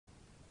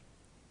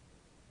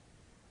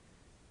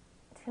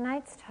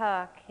Tonight's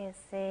talk is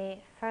the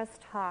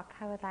first talk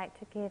I would like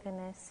to give in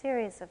a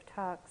series of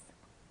talks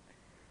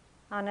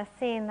on a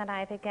theme that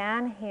I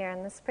began here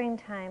in the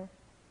springtime.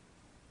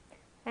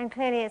 And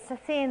clearly it's a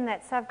theme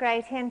that's of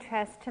great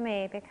interest to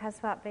me because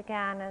what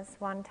began as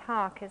one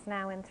talk is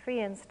now in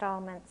 3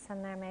 installments,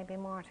 and there may be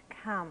more to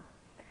come.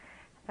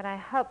 But I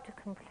hope to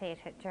complete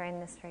it during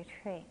this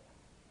retreat.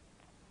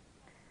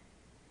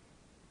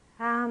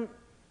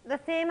 The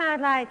theme I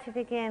would like to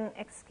begin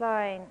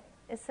exploring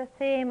is the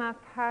theme of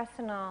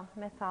personal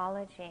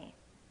mythology,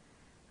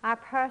 our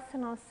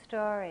personal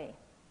story,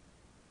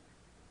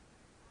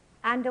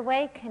 and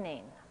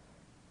awakening.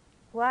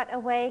 What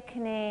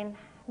awakening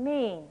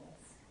means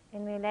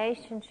in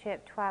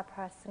relationship to our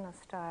personal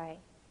story.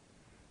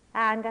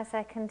 And as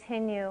I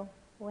continue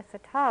with the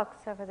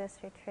talks over this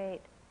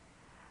retreat,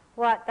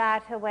 what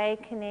that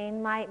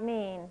awakening might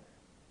mean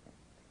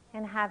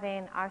in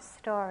having our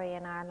story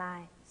in our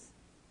lives.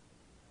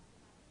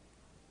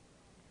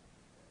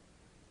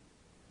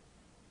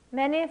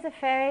 Many of the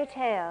fairy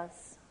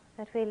tales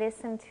that we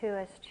listen to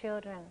as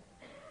children,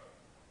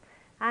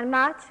 and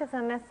much of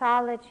the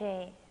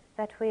mythology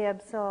that we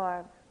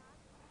absorb,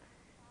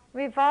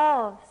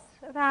 revolves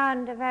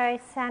around a very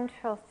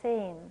central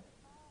theme,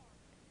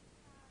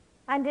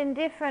 and in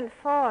different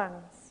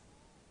forms,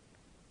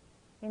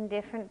 in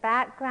different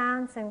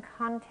backgrounds and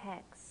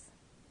contexts.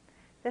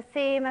 The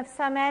theme of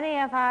so many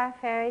of our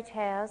fairy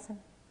tales and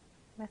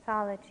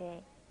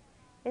mythology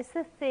is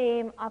the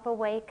theme of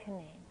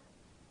awakening.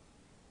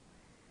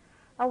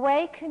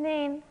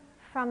 Awakening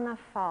from the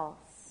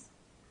false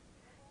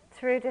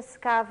through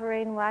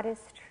discovering what is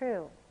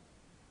true.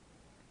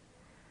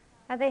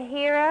 Now, the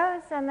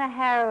heroes and the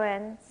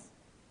heroines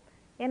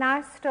in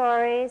our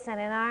stories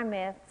and in our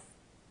myths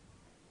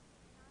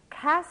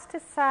cast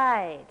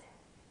aside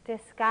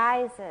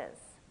disguises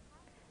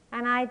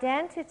and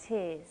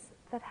identities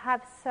that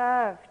have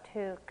served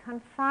to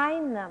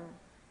confine them,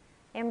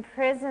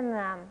 imprison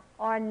them,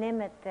 or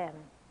limit them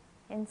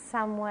in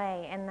some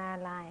way in their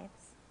lives.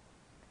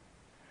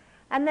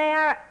 And they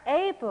are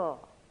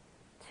able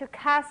to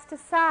cast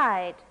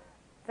aside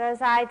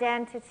those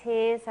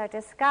identities or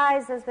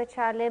disguises which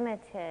are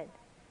limited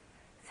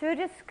through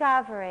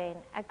discovering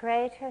a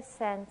greater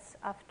sense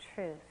of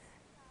truth,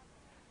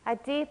 a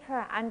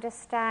deeper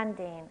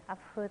understanding of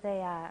who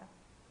they are.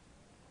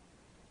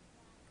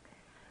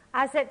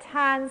 As it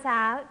turns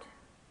out,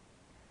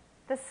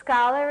 the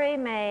scullery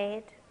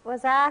maid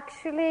was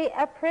actually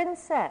a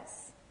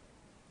princess,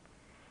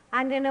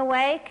 and in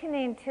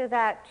awakening to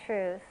that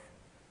truth,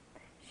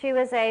 she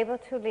was able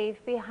to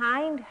leave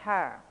behind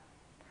her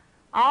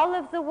all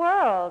of the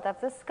world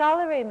of the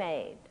scullery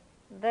maid,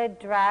 the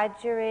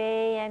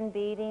drudgery and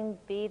being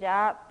beat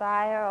up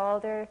by her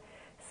older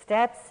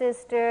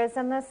stepsisters,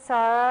 and the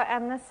sorrow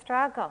and the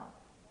struggle.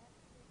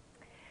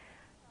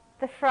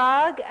 The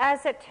frog,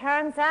 as it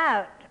turns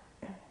out,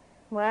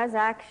 was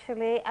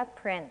actually a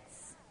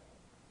prince,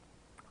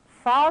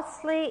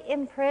 falsely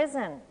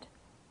imprisoned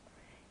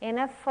in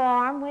a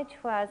form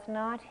which was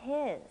not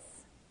his,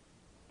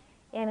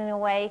 in an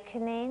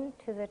awakening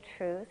to the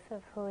truth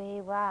of who he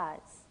was.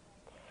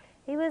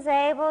 He was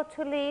able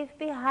to leave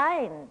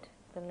behind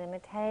the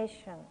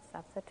limitations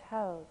of the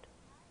toad.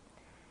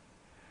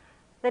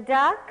 The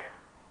duck,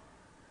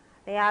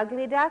 the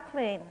ugly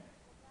duckling,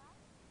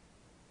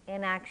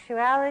 in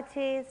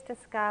actuality is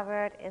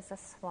discovered is a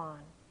swan.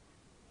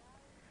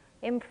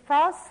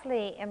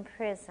 Falsely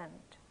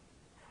imprisoned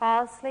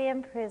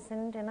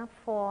in a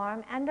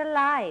form and a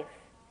life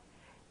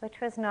which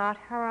was not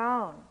her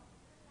own,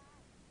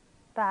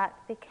 but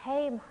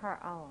became her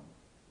own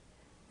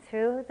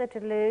through the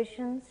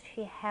delusions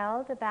she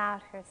held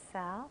about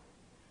herself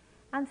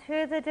and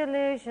through the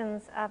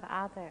delusions of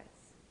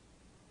others.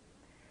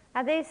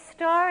 Now, these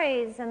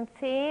stories and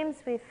themes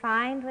we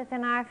find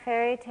within our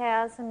fairy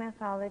tales and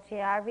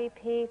mythology are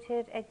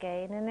repeated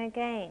again and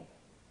again.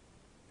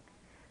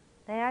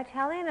 They are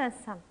telling us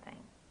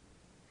something.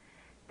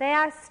 They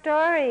are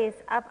stories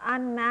of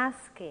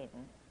unmasking,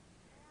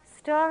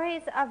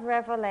 stories of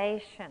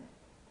revelation,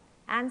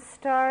 and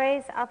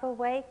stories of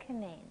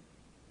awakening.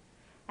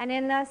 And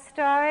in those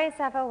stories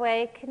of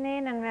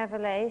awakening and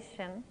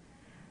revelation,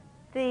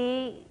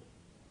 the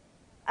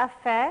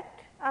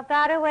effect of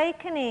that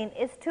awakening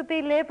is to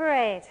be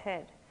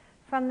liberated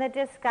from the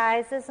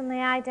disguises and the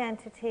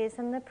identities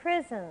and the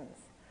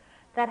prisons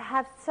that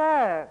have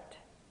served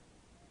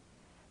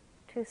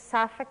to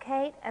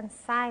suffocate and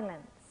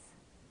silence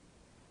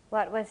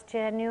what was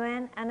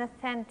genuine and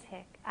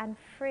authentic and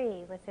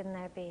free within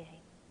their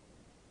being.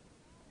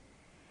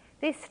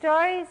 These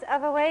stories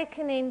of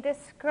awakening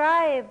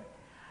describe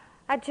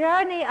a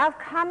journey of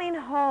coming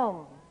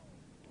home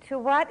to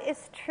what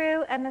is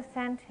true and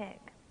authentic.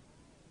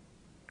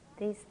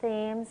 These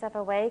themes of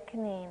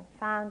awakening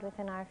found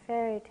within our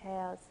fairy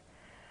tales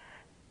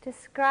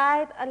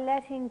describe a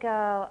letting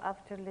go of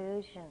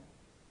delusion,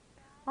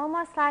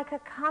 almost like a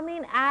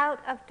coming out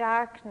of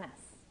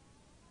darkness,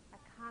 a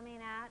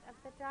coming out of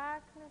the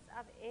darkness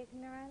of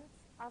ignorance,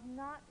 of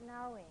not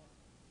knowing,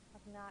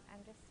 of not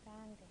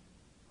understanding.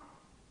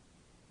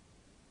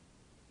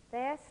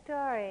 They are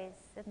stories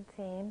and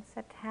themes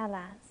that tell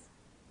us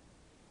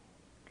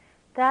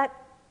that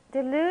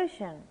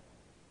delusion,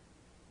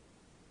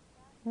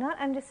 not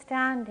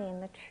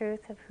understanding the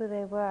truth of who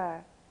they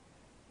were,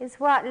 is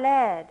what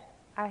led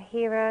our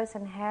heroes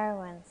and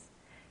heroines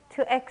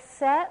to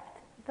accept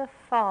the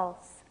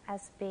false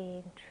as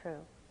being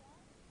true.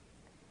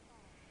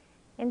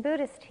 In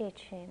Buddhist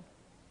teaching,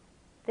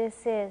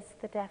 this is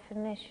the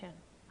definition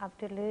of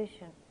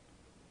delusion: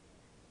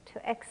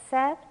 to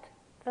accept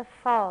the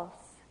false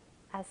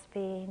as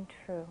being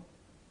true.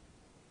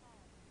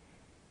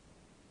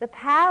 The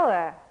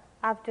power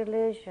of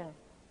delusion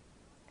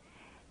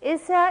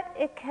is that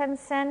it can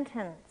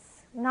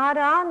sentence not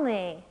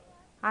only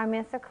our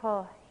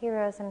mythical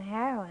heroes and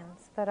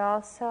heroines, but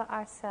also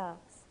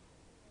ourselves,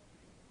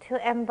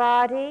 to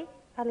embody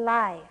a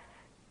life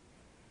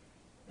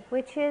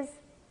which is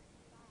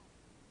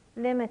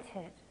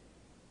limited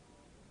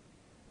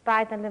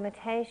by the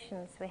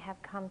limitations we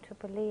have come to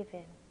believe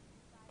in,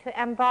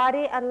 to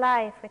embody a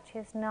life which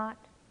is not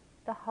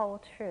the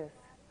whole truth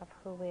of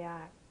who we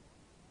are.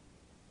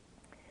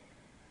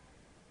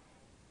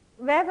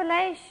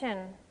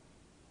 Revelation,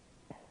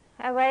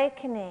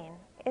 awakening,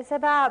 is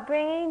about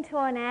bringing to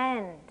an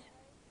end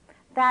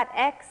that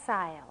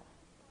exile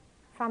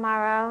from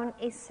our own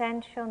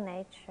essential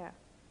nature.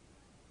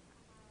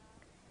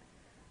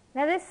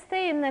 Now, this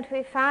theme that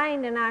we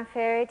find in our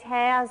fairy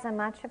tales and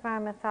much of our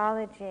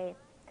mythology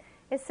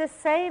is the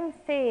same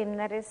theme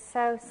that is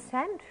so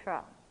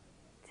central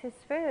to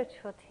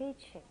spiritual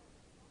teaching.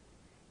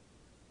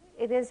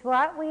 It is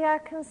what we are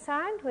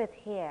concerned with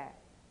here,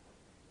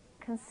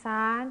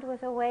 concerned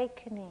with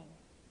awakening,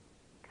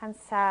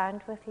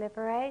 concerned with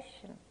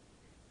liberation,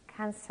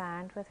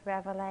 concerned with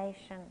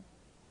revelation.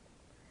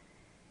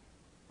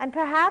 And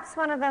perhaps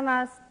one of the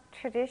most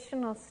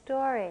traditional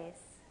stories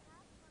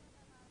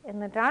in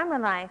the Dharma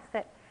life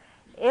that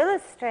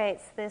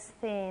illustrates this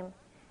theme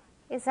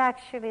is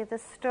actually the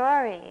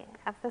story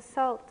of the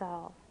salt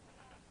doll.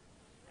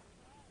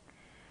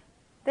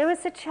 There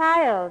was a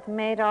child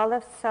made all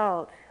of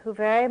salt who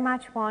very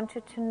much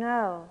wanted to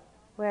know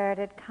where it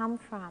had come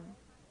from.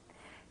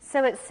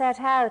 So it set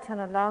out on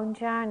a long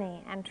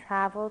journey and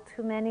traveled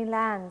to many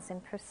lands in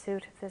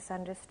pursuit of this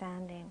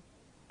understanding.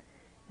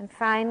 And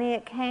finally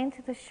it came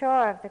to the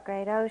shore of the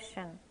great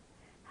ocean.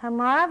 How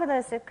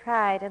marvelous, it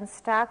cried, and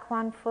stuck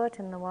one foot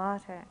in the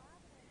water.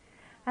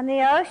 And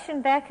the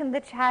ocean beckoned the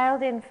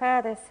child in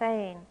further,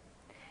 saying,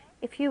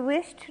 "If you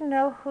wish to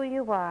know who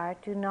you are,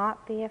 do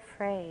not be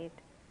afraid."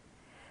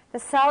 The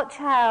salt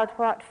child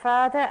walked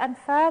further and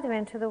further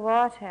into the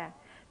water,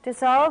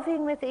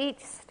 dissolving with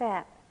each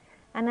step,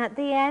 and at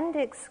the end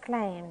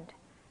exclaimed,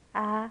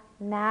 "Ah,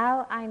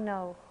 now I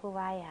know who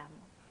I am."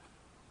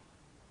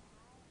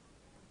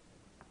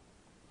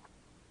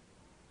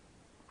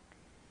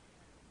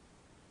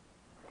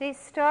 These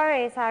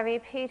stories are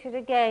repeated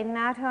again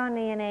not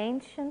only in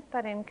ancient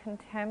but in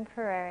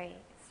contemporary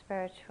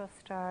spiritual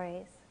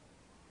stories.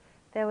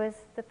 There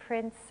was the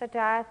Prince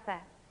Siddhartha,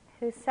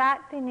 who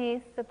sat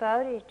beneath the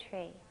Bodhi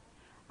tree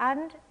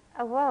and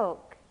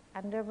awoke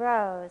and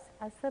arose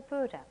as the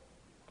Buddha,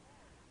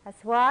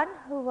 as one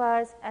who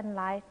was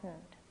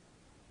enlightened.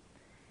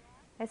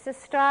 It's the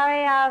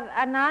story of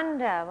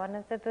Ananda, one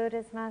of the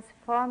Buddha's most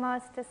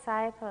foremost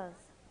disciples,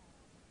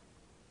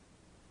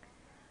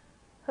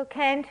 who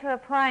came to a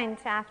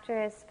point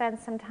after he spent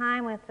some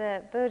time with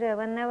the Buddha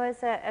when there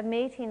was a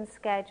meeting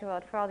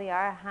scheduled for all the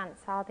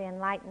arahants, all the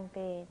enlightened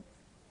beings.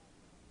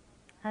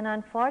 And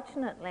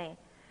unfortunately,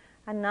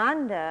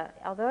 Ananda,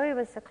 although he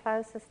was the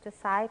closest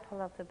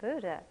disciple of the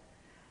Buddha,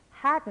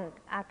 hadn't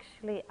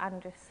actually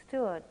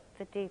understood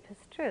the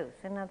deepest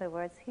truth. In other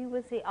words, he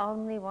was the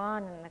only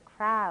one in the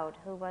crowd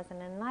who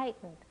wasn't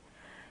enlightened.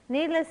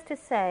 Needless to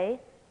say,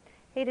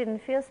 he didn't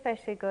feel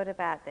especially good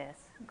about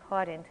this,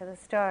 according to the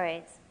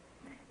stories.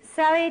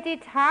 So he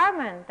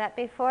determined that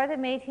before the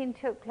meeting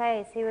took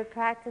place, he would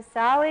practice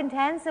so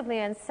intensively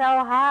and so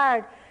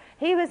hard,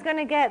 he was going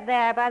to get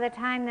there by the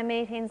time the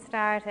meeting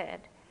started.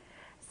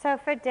 So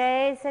for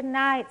days and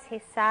nights he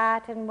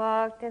sat and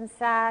walked,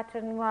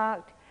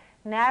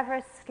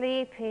 never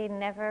sleeping,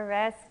 never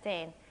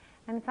resting.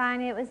 And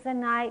finally it was the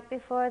night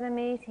before the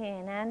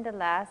meeting, and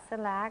alas,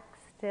 alack,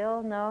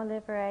 still no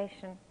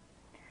liberation.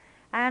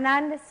 And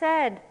Ananda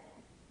said,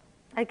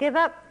 I give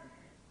up.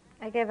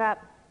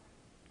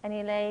 And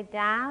he lay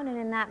down, and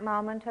in that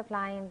moment of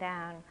lying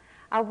down,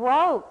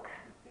 awoke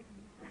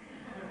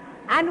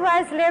and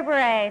was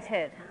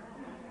liberated.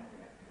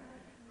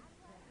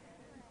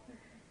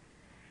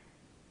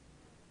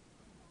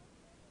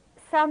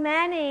 So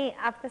many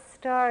of the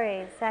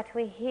stories that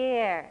we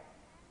hear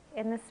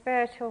in the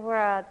spiritual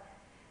world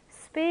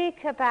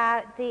speak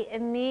about the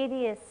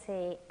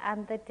immediacy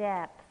and the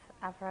depth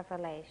of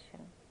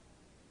revelation,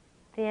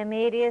 the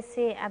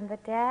immediacy and the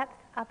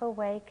depth of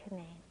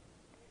awakening.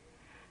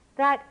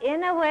 That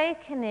in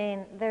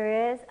awakening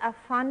there is a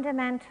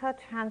fundamental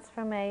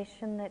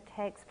transformation that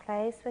takes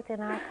place within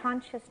our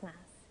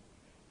consciousness.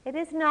 It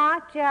is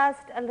not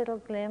just a little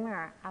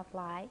glimmer of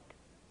light,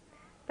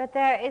 but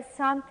there is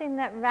something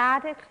that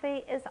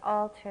radically is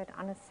altered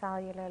on a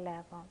cellular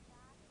level.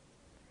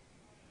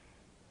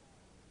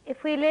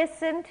 If we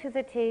listen to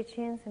the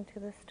teachings and to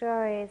the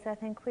stories, I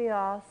think we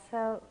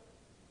also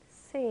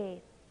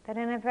see that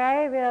in a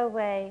very real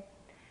way,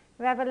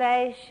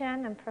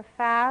 revelation and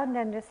profound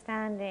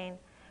understanding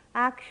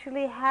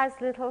actually has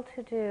little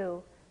to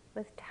do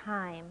with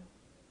time.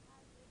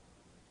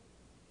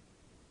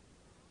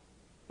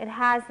 It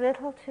has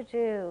little to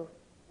do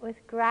with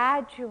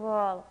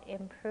gradual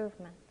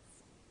improvements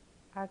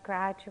or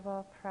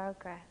gradual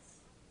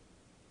progress.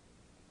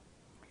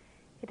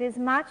 It is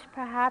much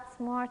perhaps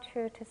more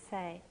true to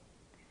say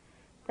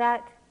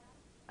that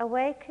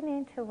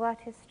awakening to what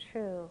is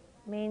true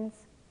means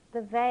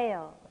the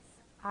veils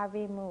are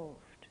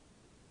removed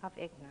of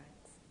ignorance.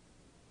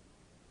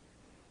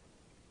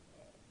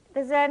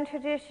 The Zen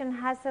tradition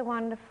has a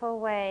wonderful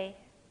way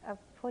of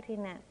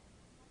putting it.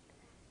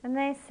 And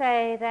they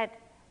say that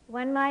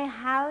when my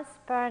house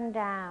burned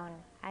down,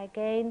 I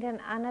gained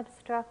an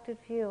unobstructed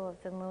view of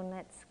the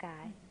moonlit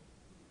sky.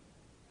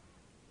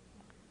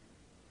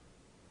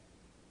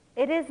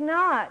 It is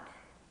not,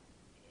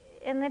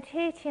 in the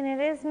teaching, it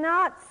is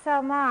not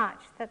so much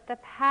that the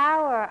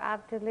power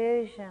of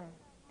delusion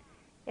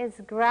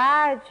is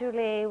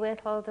gradually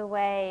whittled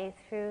away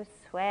through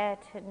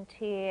sweat and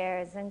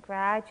tears and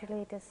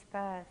gradually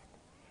dispersed.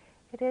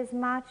 It is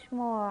much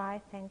more, I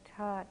think,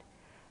 taught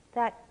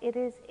that it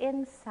is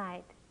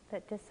insight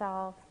that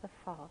dissolves the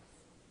false.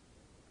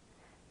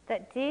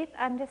 That deep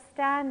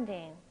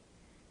understanding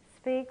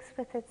speaks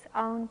with its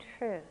own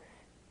truth,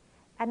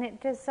 and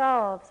it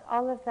dissolves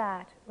all of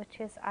that which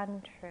is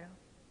untrue.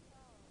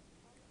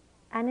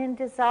 And in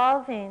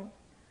dissolving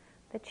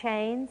the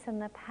chains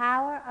and the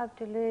power of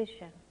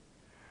delusion,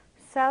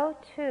 so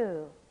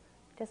too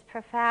does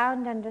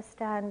profound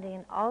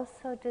understanding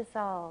also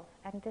dissolve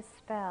and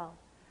dispel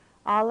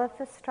all of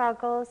the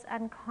struggles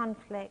and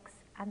conflicts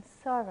and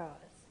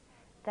sorrows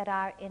that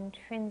are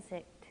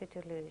intrinsic to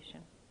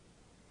delusion.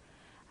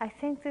 I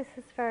think this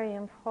is very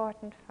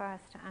important for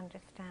us to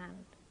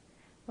understand.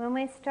 When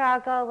we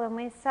struggle, when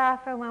we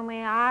suffer, when we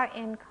are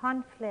in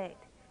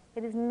conflict,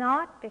 it is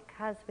not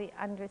because we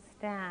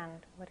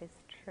understand what is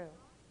true.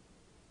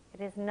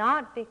 It is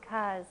not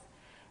because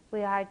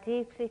we are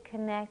deeply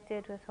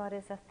connected with what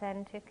is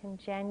authentic and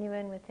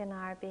genuine within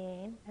our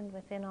being and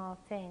within all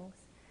things.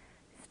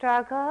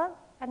 Struggle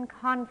and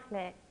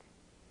conflict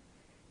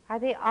are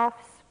the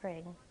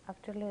offspring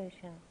of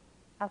delusion,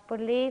 of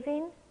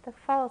believing the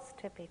false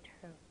to be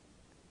true.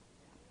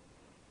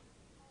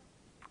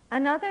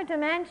 Another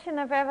dimension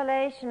of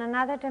revelation,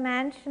 another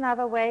dimension of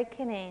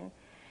awakening,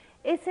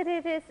 is that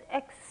it is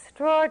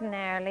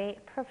extraordinarily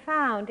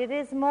profound. It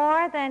is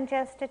more than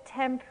just a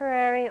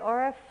temporary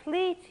or a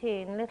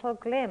fleeting little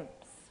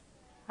glimpse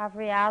of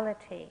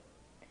reality.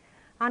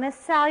 On a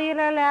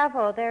cellular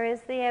level, there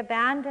is the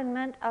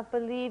abandonment of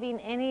believing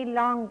any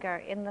longer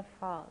in the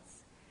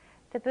false.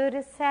 The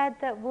Buddha said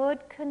that wood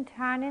can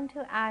turn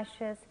into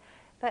ashes,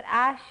 but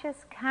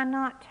ashes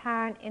cannot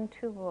turn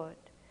into wood.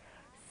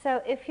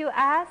 So if you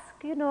ask,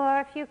 or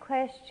if you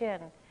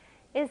question,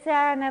 is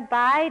there an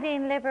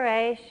abiding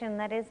liberation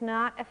that is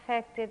not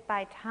affected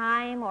by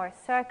time or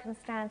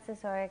circumstances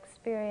or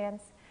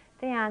experience?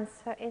 The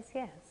answer is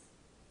yes.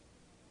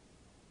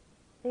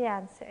 The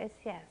answer is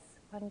yes.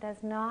 One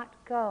does not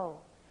go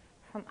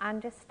from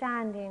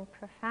understanding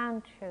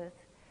profound truth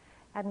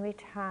and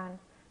return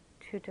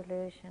to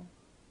delusion.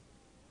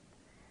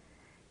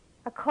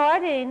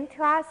 According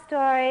to our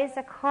stories,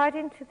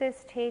 according to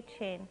this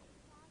teaching,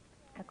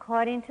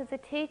 according to the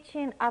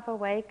teaching of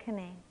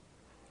awakening,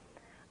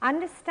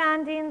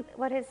 understanding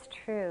what is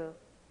true,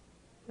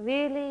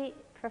 really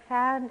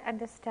profound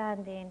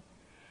understanding,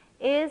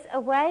 is a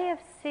way of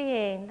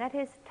seeing that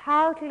is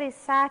totally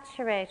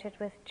saturated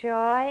with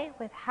joy,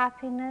 with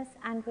happiness,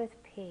 and with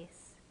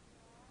peace.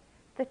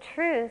 The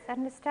truth,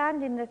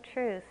 understanding the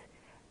truth,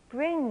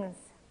 brings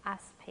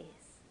us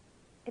peace.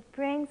 It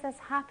brings us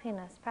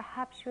happiness.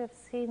 Perhaps you have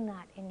seen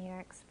that in your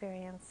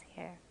experience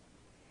here.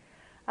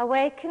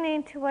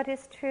 Awakening to what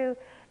is true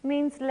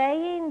means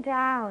laying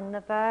down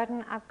the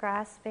burden of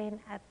grasping,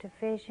 of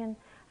division,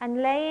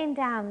 and laying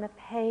down the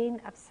pain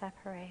of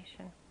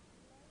separation.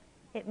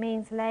 It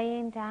means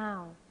laying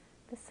down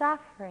the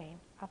suffering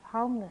of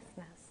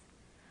homelessness,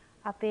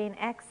 of being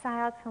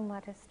exiled from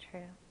what is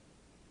true.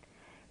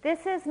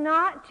 This is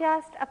not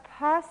just a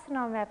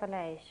personal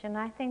revelation.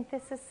 I think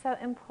this is so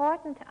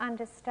important to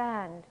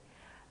understand.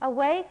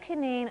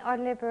 Awakening or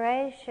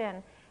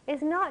liberation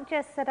is not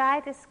just that I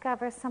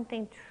discover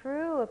something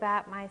true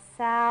about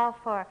myself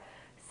or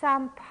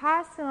some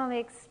personal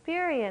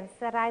experience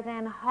that I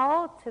then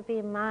hold to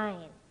be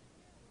mine.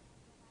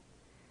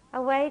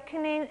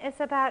 Awakening is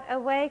about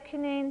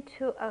awakening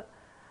to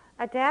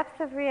a depth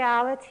of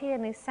reality,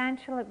 an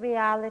essential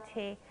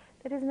reality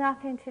that has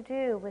nothing to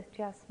do with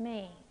just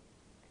me.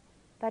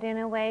 But in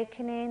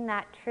awakening,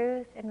 that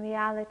truth and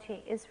reality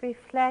is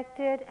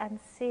reflected and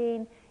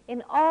seen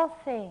in all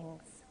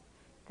things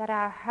that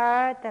are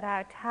heard, that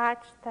are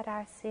touched, that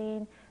are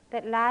seen,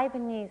 that lie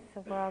beneath the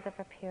world of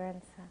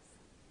appearances.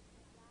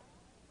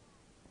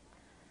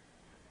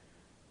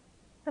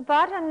 The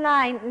bottom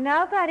line,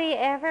 nobody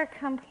ever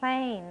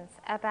complains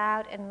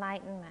about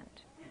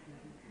enlightenment.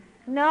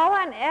 No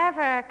one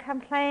ever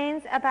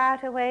complains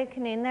about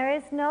awakening. There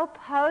is no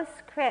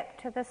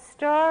postscript to the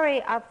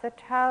story of the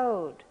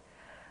toad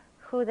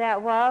who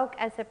that woke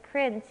as a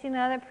prince. You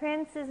know, the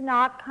prince is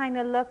not kind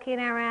of looking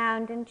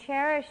around and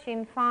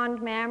cherishing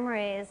fond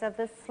memories of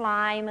the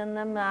slime and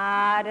the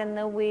mud and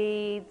the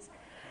weeds.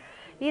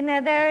 You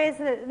know, there is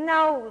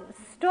no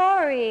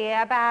story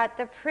about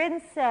the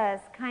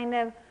princess kind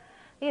of,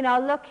 you know,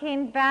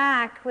 looking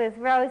back with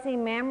rosy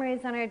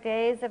memories on her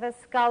days of a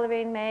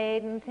scullery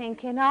maid and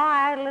thinking, oh,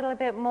 I had a little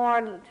bit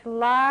more to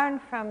learn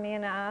from, you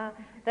know,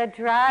 the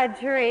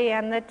drudgery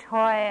and the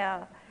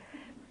toil.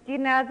 You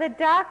know, the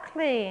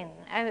duckling,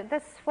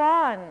 the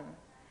swan,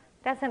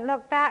 doesn't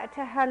look back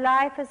to her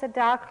life as a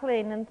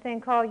duckling and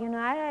think, oh, you know,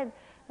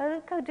 I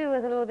could do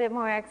with a little bit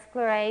more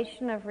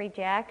exploration of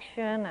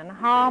rejection and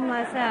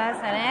homelessness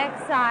and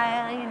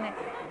exile, you know.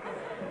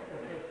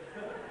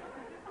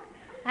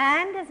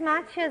 And as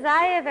much as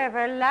I have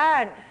ever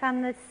learned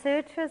from the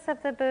sutras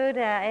of the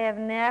Buddha, I have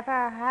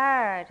never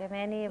heard him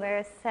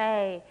anywhere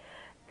say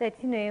that,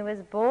 you know, he was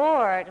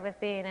bored with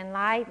being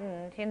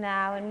enlightened, you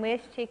know, and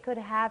wished he could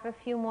have a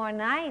few more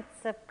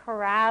nights of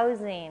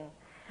carousing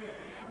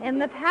in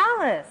the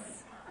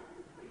palace.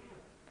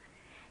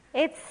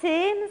 It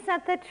seems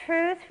that the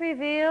truth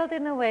revealed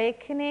in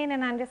awakening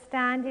and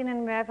understanding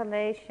and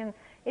revelation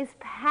is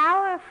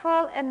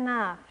powerful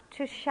enough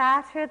to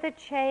shatter the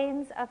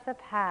chains of the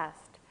past.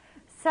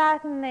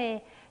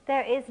 Certainly,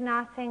 there is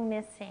nothing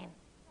missing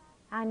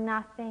and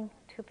nothing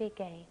to be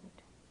gained.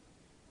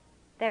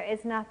 There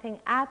is nothing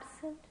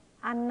absent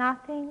and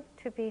nothing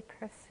to be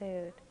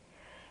pursued.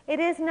 It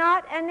is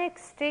not an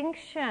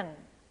extinction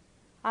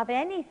of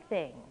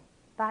anything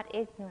but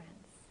ignorance.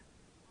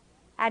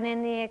 And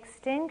in the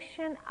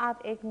extinction of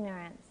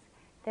ignorance,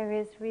 there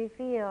is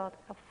revealed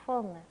a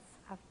fullness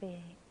of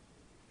being.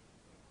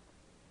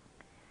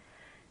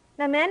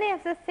 Now, many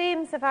of the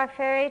themes of our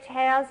fairy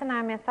tales and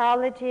our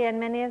mythology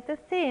and many of the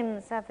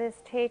themes of this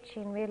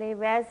teaching really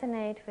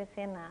resonate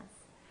within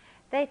us.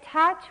 They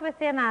touch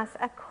within us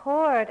a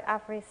chord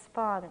of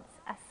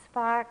response, a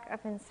spark of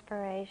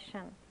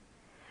inspiration.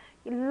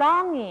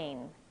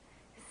 Longing,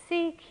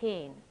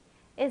 seeking,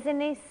 is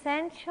an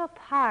essential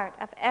part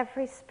of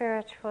every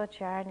spiritual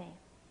journey.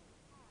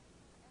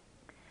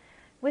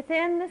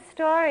 Within the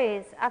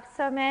stories of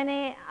so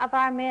many of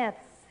our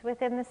myths,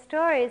 within the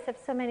stories of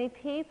so many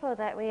people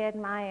that we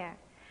admire,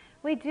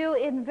 we do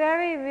in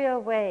very real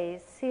ways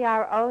see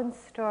our own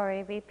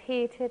story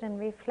repeated and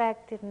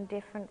reflected in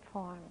different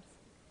forms.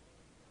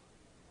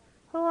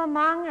 Who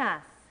among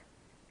us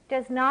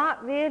does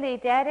not really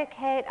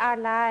dedicate our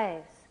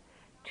lives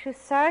to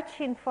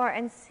searching for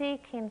and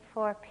seeking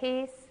for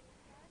peace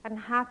and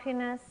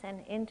happiness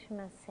and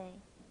intimacy?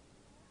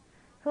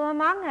 Who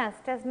among us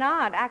does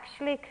not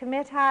actually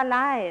commit our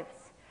lives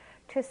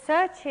to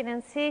searching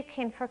and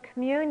seeking for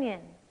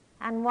communion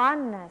and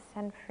oneness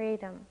and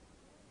freedom?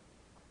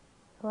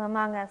 Who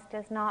among us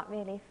does not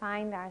really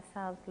find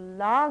ourselves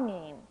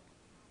longing,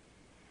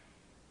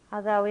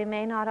 although we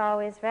may not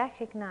always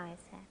recognize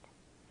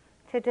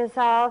it, to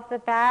dissolve the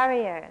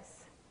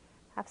barriers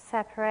of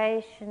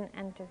separation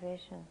and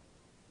division?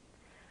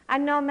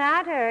 And no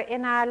matter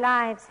in our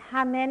lives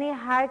how many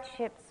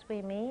hardships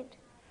we meet,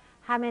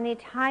 how many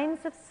times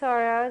of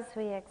sorrows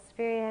we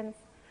experience,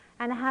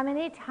 and how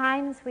many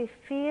times we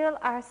feel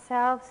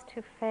ourselves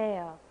to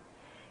fail,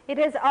 it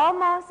is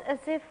almost as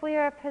if we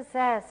are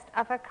possessed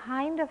of a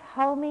kind of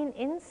homing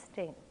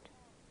instinct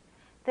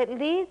that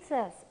leads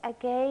us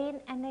again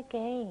and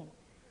again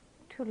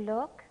to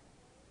look,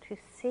 to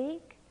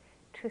seek,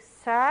 to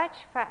search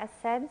for a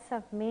sense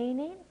of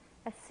meaning,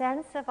 a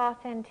sense of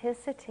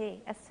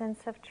authenticity, a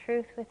sense of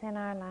truth within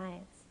our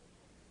lives.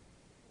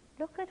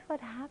 Look at what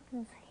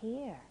happens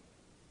here.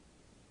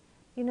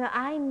 You know,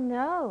 I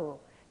know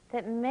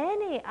that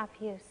many of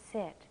you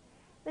sit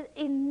with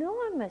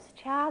enormous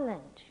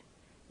challenge,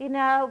 you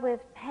know, with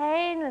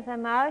pain, with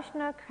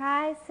emotional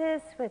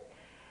crisis,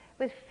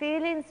 with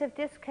feelings of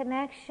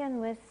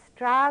disconnection, with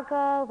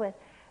struggle,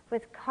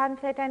 with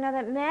conflict. I know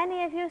that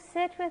many of you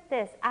sit with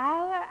this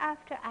hour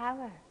after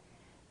hour.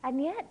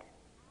 And yet,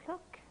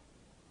 look,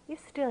 you're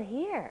still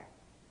here.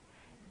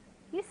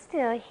 You're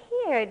still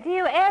here. Do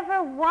you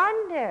ever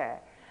wonder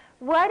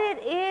what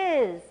it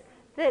is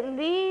that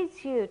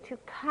leads you to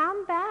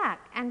come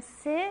back and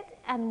sit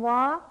and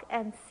walk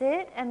and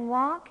sit and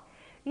walk,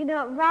 you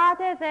know,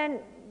 rather than,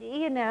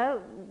 you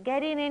know,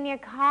 getting in your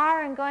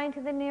car and going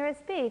to the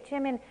nearest beach? I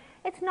mean,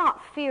 it's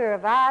not fear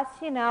of us,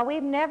 you know.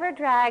 We've never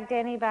dragged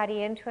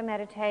anybody into a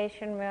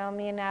meditation room,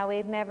 you know.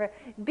 We've never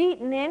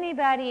beaten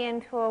anybody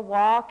into a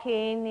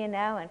walk-in, you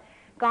know, and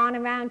gone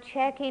around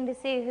checking to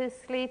see who's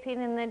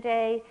sleeping in the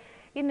day.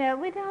 You know,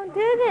 we don't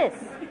do this.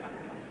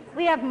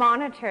 We have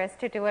monitors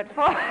to do it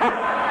for us.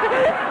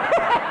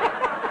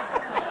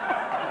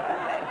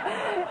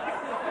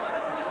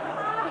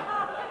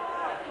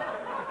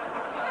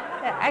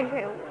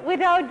 We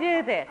don't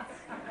do this.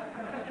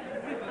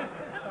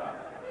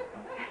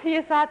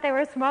 You thought they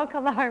were smoke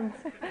alarms.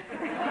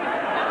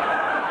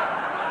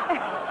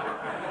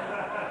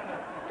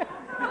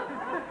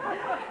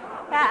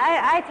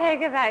 I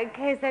take it that in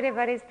case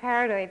anybody's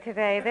paranoid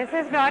today. This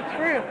is not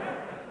true.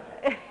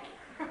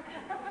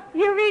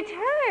 You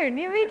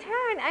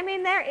return. I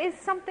mean, there is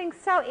something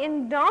so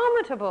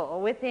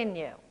indomitable within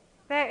you.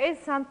 There is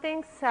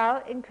something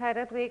so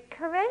incredibly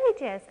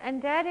courageous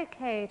and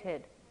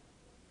dedicated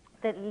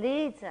that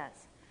leads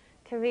us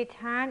to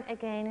return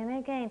again and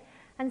again.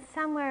 And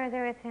somewhere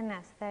there within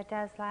us, there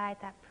does lie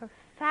that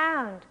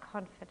profound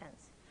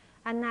confidence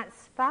and that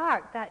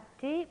spark, that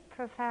deep,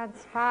 profound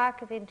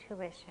spark of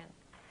intuition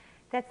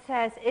that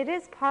says it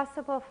is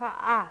possible for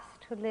us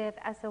to live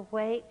as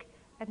awake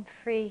and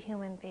free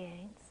human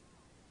beings.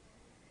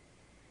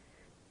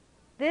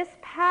 This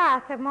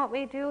path and what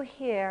we do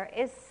here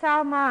is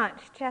so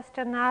much just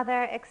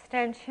another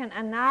extension,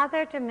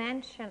 another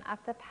dimension of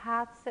the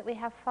paths that we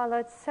have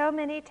followed so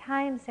many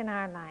times in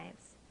our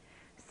lives,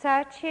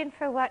 searching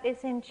for what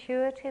is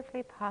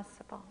intuitively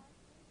possible.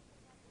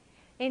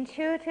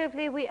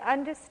 Intuitively, we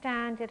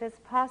understand it is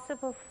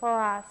possible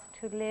for us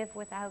to live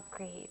without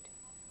greed,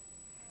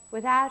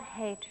 without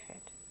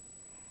hatred,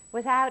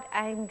 without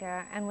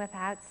anger, and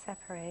without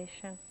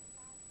separation.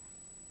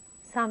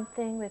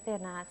 Something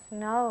within us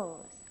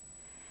knows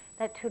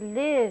that to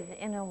live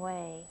in a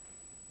way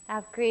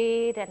of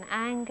greed and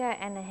anger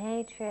and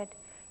hatred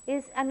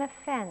is an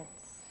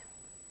offense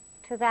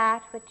to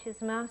that which is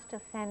most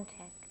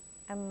authentic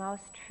and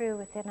most true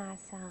within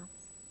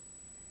ourselves.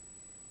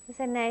 There's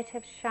a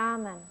native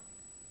shaman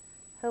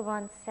who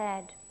once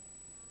said,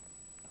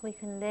 we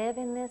can live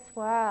in this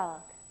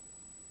world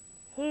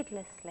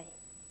heedlessly,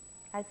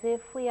 as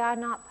if we are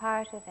not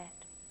part of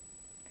it,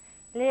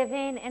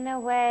 living in a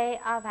way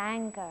of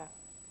anger.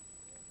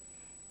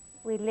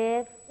 We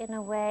live in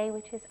a way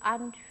which is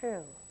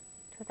untrue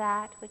to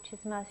that which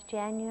is most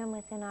genuine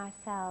within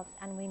ourselves,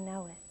 and we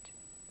know it.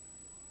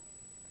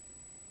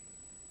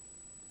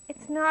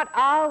 It's not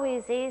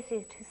always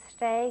easy to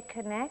stay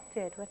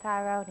connected with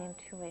our own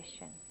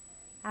intuition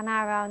and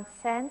our own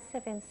sense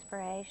of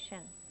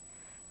inspiration,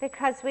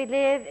 because we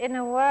live in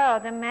a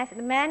world, and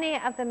many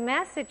of the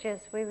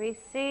messages we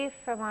receive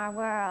from our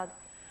world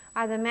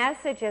are the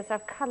messages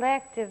of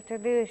collective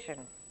delusion.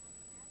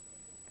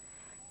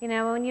 You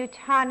know, when you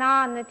turn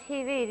on the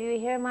TV, do you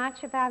hear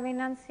much about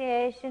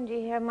renunciation? Do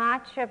you hear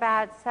much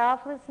about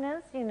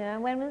selflessness? You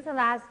know, when was the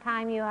last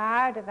time you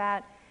heard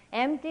about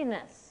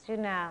emptiness, you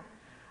know,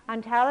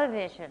 on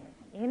television?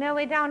 You know,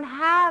 we don't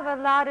have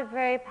a lot of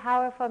very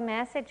powerful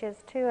messages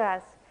to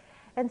us.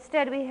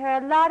 Instead, we hear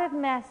a lot of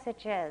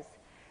messages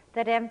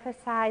that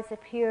emphasize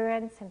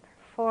appearance and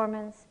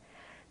performance,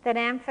 that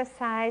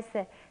emphasize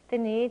the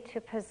need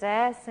to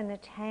possess and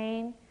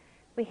attain.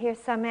 We hear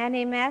so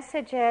many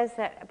messages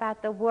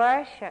about the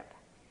worship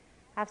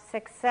of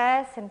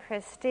success and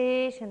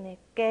prestige and the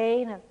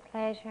gain of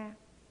pleasure.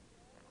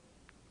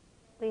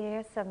 We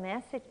hear so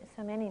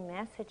many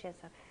messages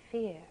of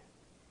fear,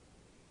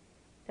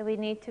 that we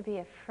need to be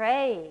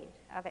afraid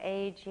of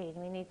aging,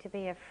 we need to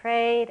be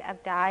afraid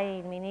of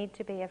dying, we need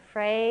to be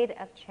afraid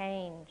of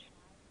change.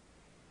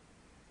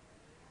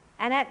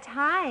 And at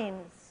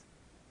times,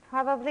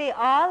 probably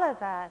all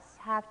of us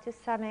have to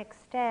some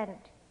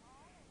extent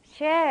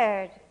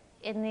shared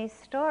in these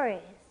stories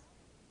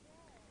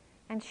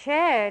and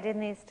shared in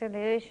these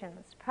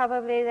delusions.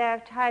 Probably there are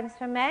times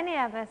for many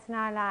of us in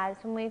our lives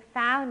when we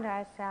found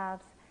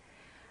ourselves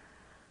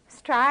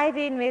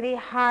striving really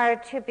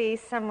hard to be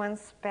someone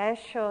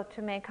special,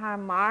 to make our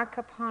mark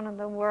upon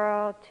the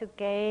world, to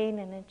gain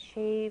and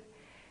achieve.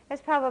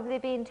 There's probably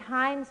been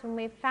times when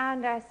we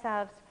found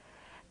ourselves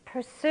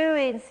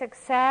pursuing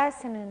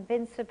success and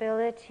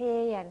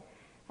invincibility and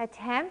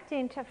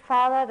attempting to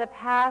follow the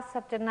paths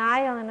of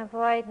denial and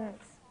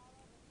avoidance.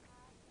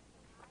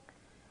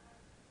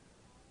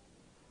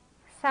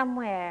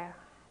 Somewhere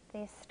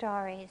these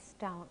stories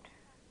don't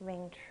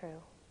ring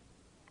true,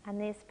 and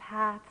these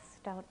paths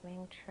don't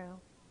ring true.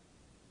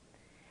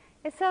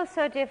 It's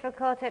also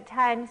difficult at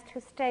times to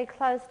stay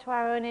close to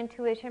our own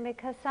intuition,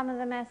 because some of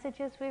the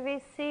messages we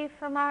receive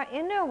from our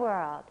inner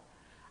world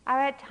are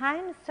at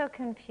times so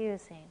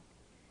confusing.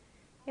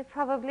 You've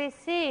probably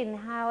seen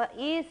how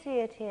easy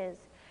it is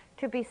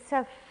to be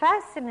so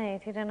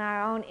fascinated in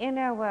our own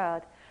inner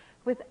world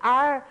with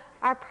our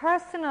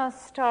personal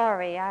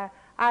story,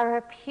 our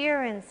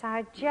appearance,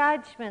 our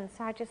judgments,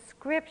 our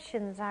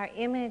descriptions, our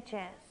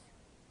images,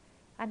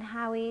 and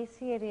how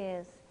easy it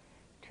is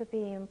to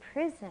be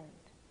imprisoned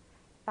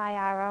by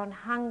our own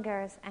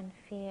hungers and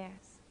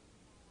fears.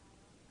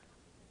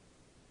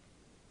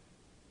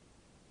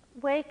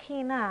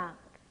 Waking up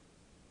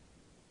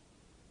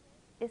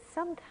is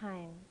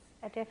sometimes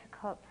a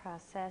difficult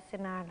process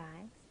in our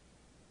lives,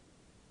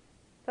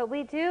 but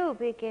we do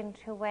begin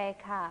to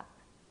wake up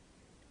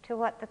to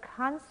what the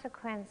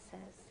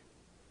consequences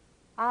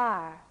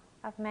are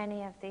of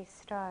many of these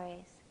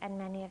stories and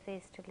many of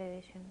these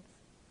delusions.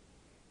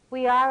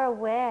 We are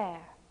aware,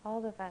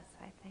 all of us,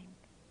 I think,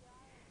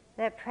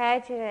 that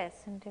prejudice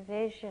and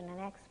division and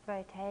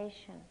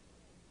exploitation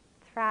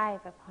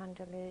thrive upon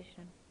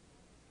delusion.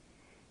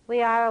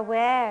 We are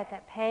aware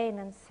that pain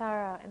and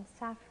sorrow and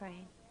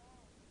suffering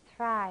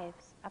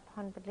thrives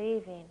upon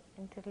believing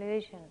in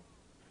delusion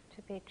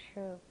to be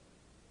true.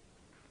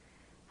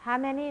 How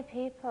many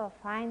people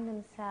find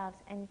themselves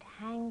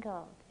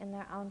entangled in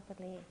their own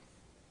beliefs?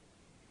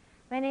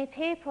 Many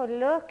people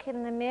look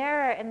in the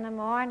mirror in the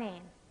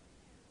morning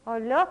or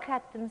look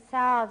at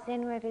themselves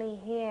inwardly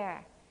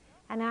here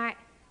and are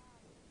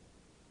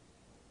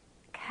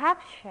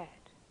captured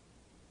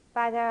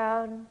by their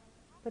own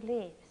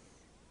beliefs.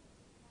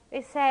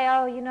 They say,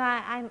 oh,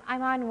 I'm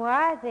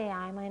unworthy,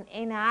 I'm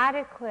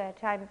inadequate,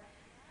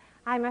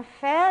 I'm a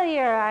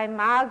failure, I'm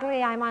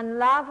ugly, I'm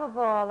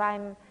unlovable,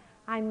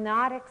 I'm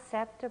not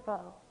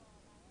acceptable.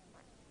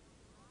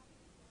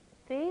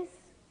 These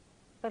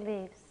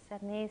beliefs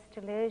and these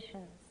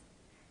delusions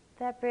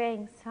that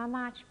bring so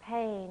much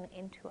pain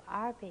into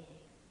our being,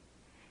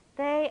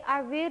 they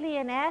are really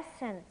in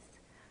essence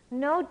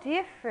no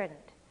different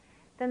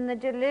than the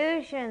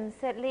delusions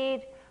that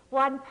lead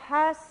one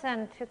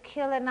person to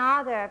kill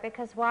another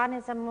because one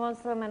is a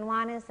Muslim and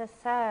one is a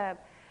Serb,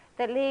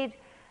 that lead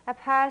a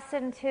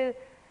person to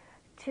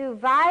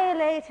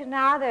violate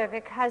another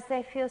because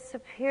they feel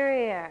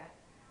superior,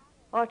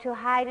 or to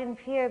hide in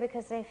fear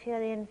because they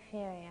feel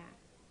inferior.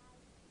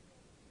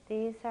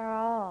 These are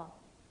all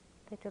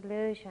the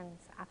delusions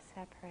of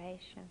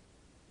separation.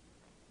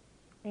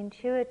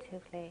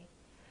 Intuitively,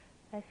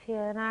 I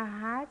feel in our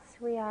hearts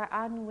we are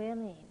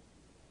unwilling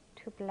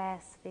to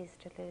bless these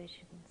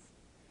delusions.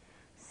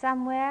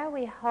 Somewhere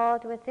we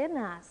hold within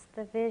us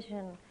the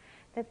vision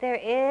that there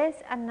is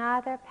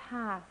another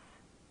path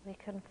we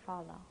can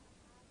follow.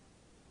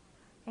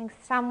 And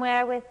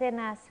somewhere within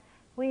us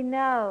we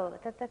know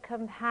that the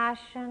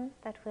compassion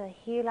that will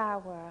heal our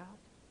world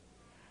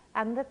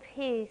and the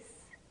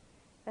peace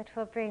that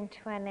will bring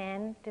to an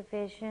end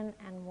division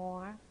and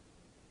war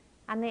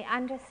and the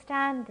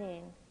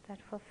understanding that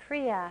will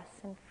free us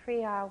and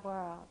free our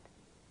world,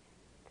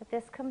 that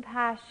this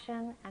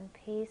compassion and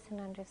peace and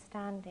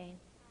understanding,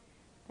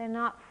 they're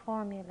not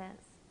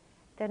formulas,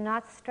 they're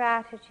not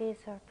strategies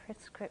or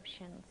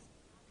prescriptions,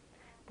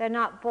 they're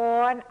not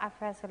born of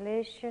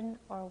resolution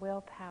or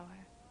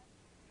willpower.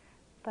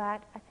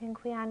 But I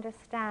think we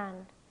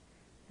understand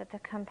that the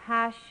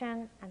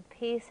compassion and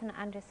peace and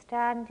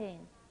understanding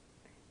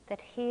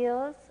that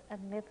heals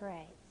and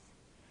liberates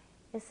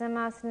is the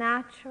most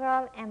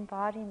natural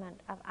embodiment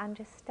of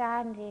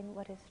understanding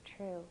what is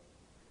true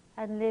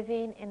and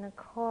living in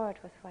accord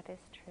with what is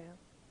true.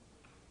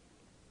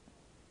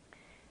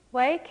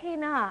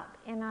 Waking up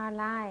in our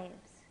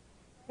lives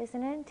is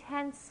an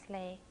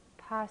intensely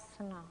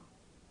personal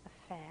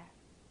affair.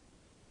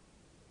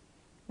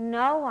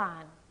 No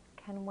one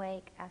can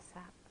wake us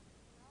up.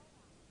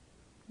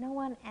 No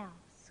one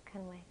else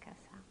can wake us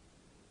up.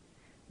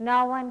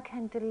 No one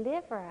can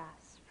deliver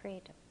us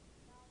freedom.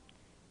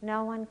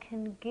 No one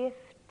can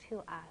gift to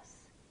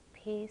us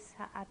peace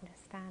or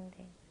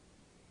understanding.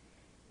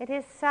 It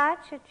is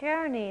such a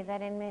journey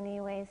that in many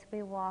ways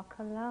we walk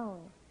alone.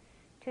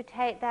 To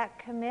take that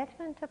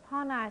commitment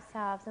upon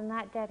ourselves and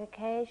that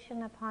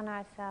dedication upon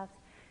ourselves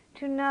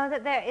to know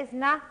that there is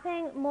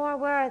nothing more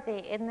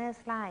worthy in this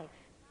life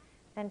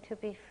than to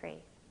be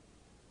free.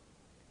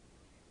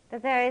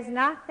 That there is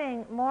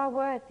nothing more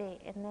worthy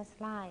in this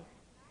life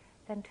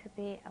than to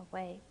be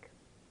awake.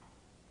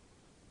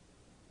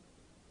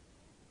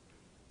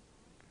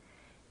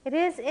 It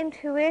is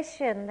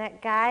intuition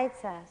that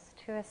guides us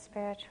to a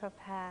spiritual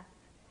path,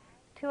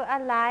 to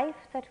a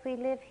life that we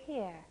live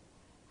here,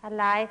 a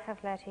life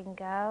of letting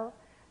go,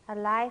 a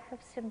life of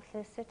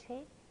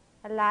simplicity,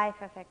 a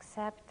life of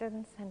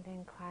acceptance and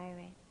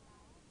inquiry.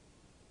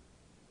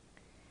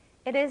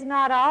 It is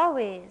not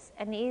always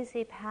an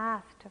easy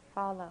path to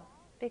follow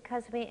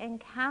because we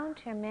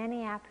encounter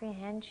many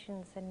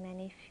apprehensions and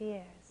many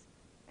fears.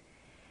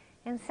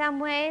 In some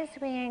ways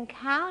we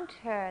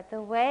encounter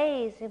the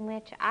ways in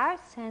which our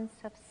sense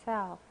of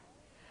self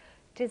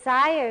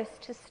desires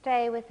to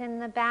stay within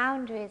the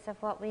boundaries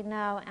of what we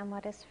know and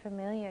what is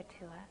familiar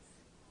to us.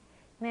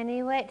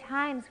 Many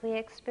times we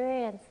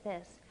experience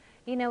this.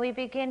 We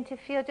begin to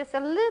feel just a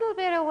little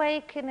bit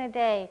awake in a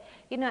day,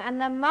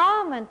 and the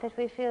moment that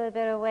we feel a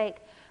bit awake,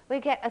 we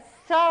get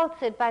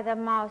assaulted by the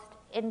most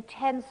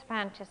intense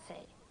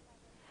fantasy.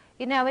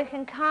 We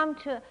can come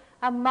to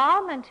a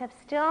moment of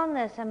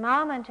stillness, a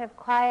moment of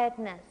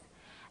quietness,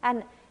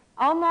 and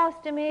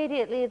almost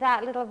immediately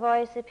that little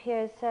voice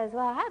appears, says,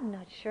 well, I'm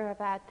not sure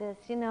about this,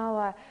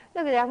 or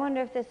look at that, I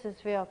wonder if this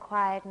is real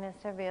quietness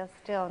or real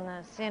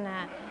stillness,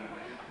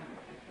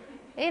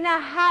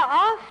 how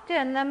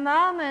often the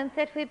moment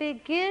that we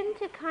begin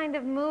to kind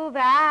of move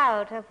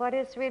out of what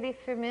is really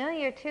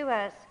familiar to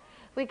us,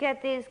 we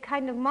get these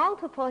kind of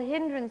multiple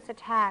hindrance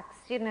attacks,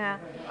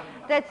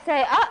 that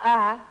say,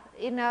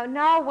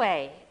 no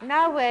way,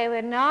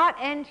 we're not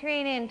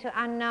entering into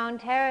unknown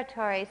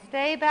territory.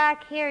 Stay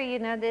back here,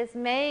 this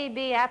may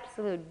be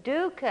absolute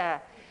dukkha,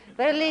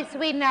 but at least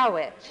we know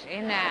it,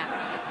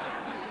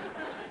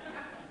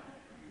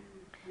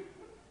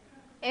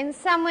 In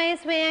some ways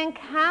we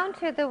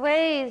encounter the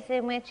ways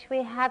in which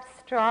we have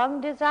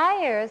strong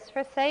desires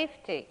for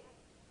safety,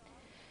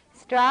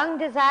 strong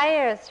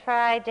desires for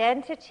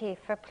identity,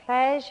 for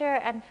pleasure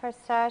and for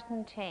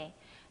certainty.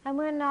 And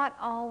we're not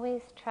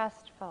always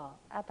trustful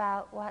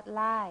about what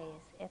lies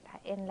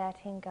in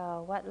letting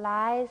go, what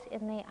lies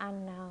in the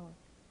unknown.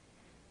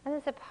 And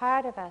there's a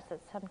part of us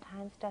that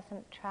sometimes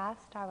doesn't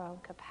trust our own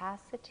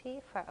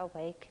capacity for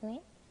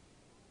awakening.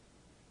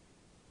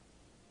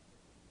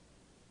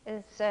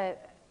 It's a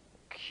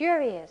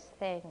curious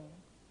thing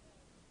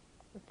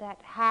that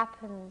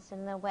happens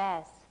in the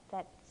West,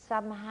 that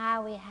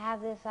somehow we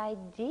have this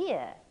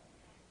idea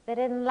that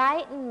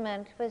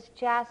enlightenment was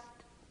just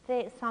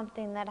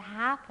something that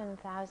happened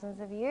thousands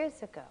of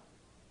years ago.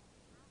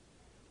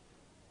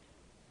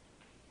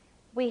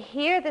 We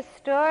hear the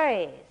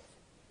stories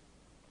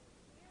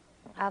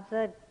of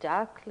the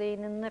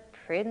duckling and the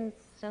prince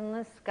and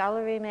the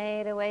scullery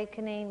maid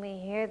awakening. We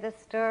hear the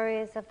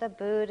stories of the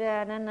Buddha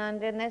and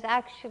Ananda, and there's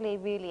actually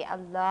really a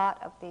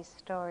lot of these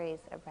stories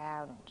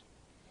around.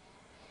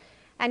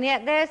 And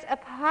yet there's a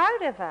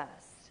part of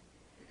us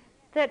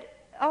that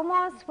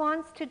almost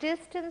wants to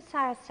distance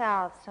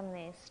ourselves from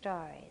these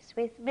stories.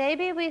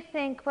 Maybe we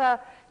think, well,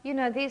 you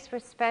know, these were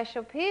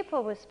special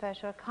people with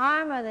special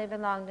karma, they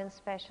belonged in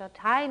special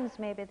times,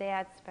 maybe they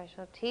had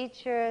special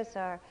teachers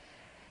or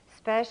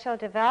special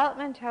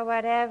development or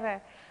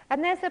whatever.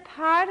 And there's a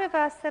part of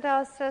us that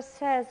also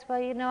says,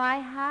 well, you know, I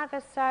have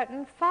a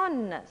certain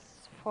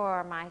fondness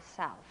for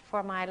myself,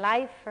 for my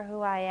life, for who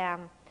I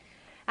am.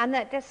 And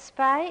that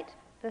despite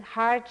the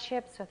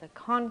hardships or the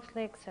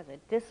conflicts or the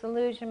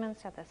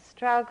disillusionments or the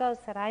struggles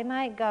that I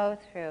might go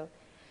through,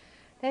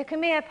 there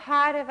can be a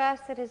part of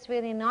us that is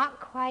really not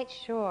quite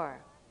sure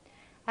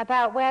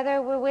about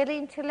whether we're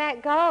willing to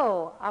let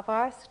go of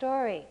our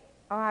story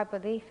or our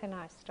belief in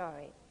our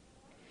story.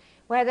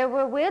 Whether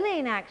we're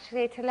willing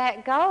actually to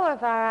let go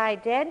of our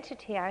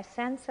identity, our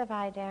sense of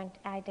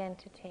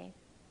identity.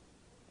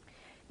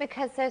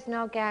 Because there's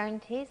no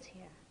guarantees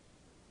here.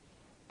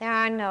 There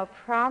are no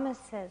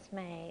promises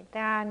made.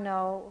 There are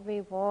no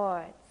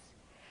rewards.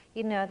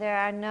 You know, there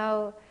are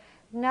no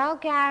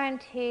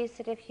guarantees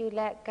that if you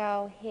let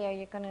go here,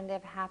 you're going to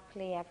live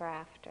happily ever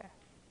after.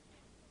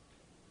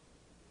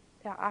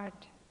 There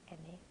aren't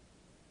any.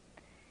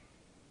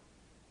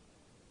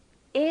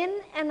 In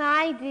an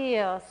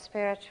ideal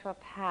spiritual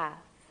path,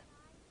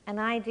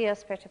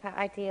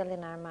 ideal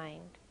in our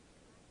mind,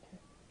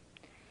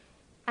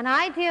 an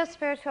ideal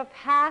spiritual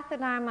path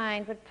in our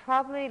mind would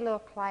probably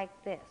look like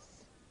this.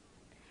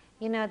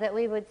 You know, that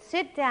we would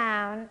sit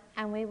down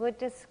and we would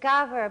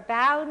discover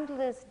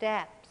boundless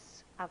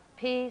depths of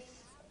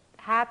peace,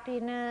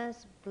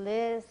 happiness,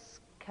 bliss,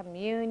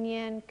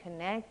 communion,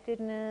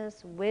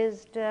 connectedness,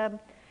 wisdom.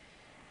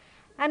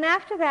 And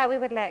after that, we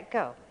would let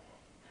go.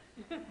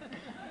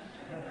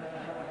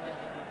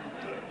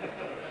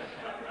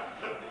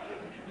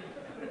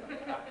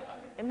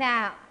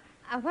 Now,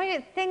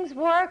 things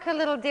work a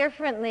little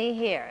differently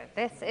here.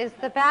 This is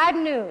the bad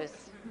news.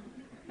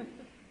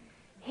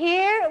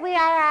 Here we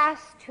are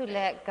asked to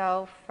let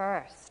go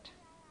first.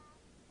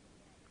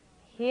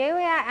 Here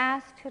we are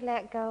asked to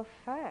let go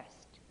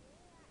first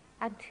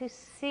and to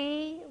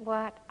see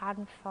what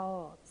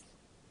unfolds.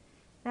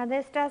 Now,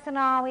 this doesn't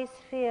always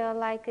feel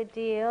like a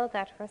deal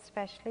that we're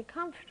especially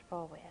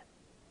comfortable with.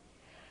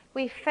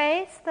 We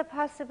face the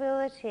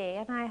possibility,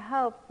 and I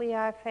hope we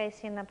are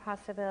facing the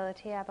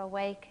possibility of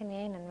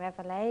awakening and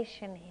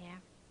revelation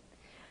here.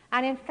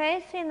 And in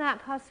facing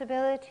that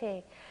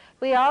possibility,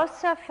 we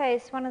also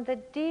face one of the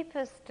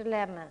deepest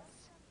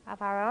dilemmas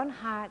of our own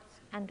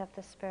hearts and of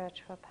the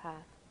spiritual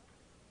path.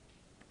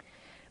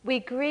 We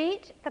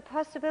greet the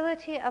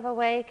possibility of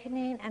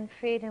awakening and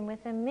freedom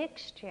with a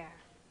mixture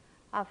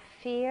of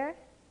fear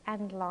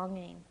and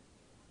longing,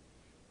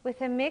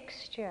 with a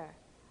mixture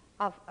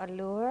of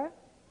allure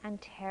and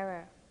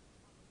terror.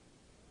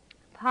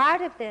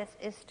 Part of this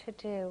is to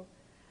do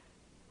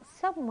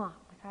somewhat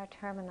with our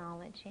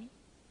terminology.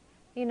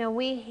 You know,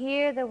 we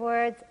hear the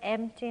words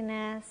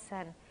emptiness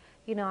and,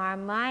 you know, our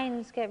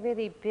minds get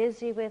really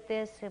busy with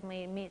this and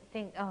we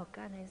think, oh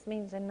God, this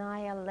means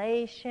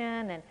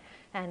annihilation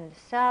and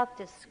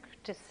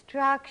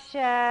self-destruction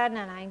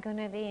and I'm going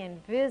to be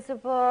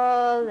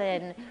invisible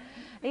and,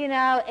 you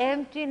know,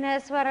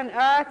 emptiness, what on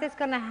earth is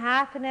going to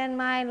happen in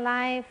my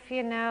life,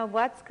 you know,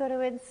 what's going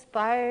to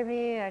inspire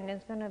me and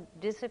it's going to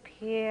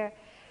disappear.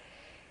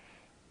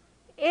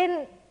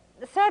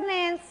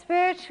 Certainly in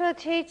spiritual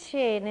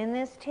teaching, in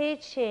this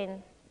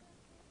teaching,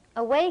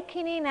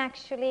 awakening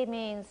actually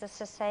means the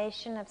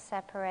cessation of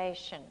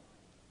separation.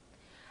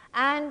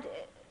 And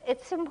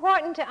it's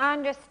important to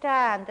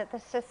understand that the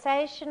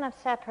cessation of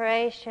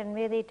separation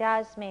really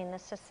does mean the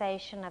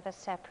cessation of a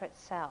separate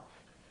self.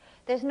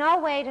 There's no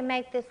way to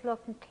make this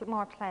look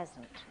more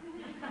pleasant.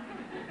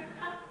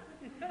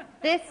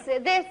 This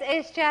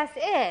is just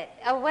it.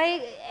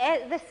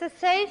 The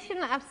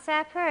cessation of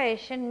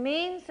separation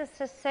means the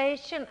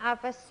cessation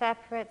of a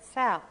separate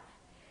self.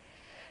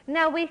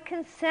 Now we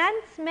can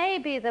sense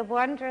maybe the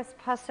wondrous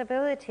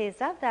possibilities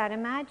of that.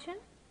 Imagine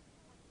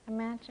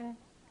Imagine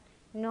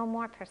no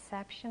more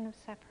perception of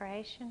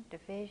separation,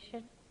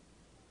 division.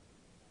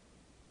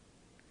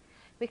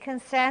 We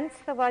can sense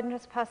the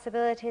wondrous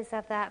possibilities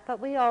of that, but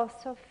we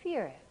also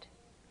fear it.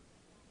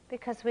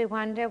 Because we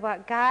wonder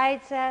what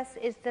guides us.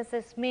 Does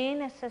this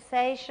mean a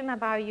cessation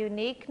of our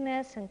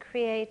uniqueness and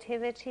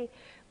creativity?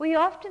 We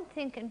often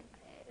think,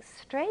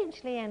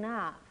 strangely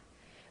enough,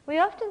 we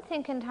often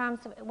think in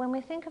terms of, when we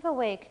think of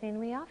awakening,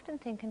 we often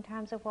think in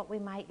terms of what we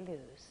might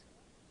lose.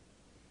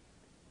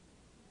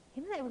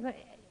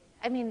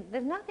 I mean,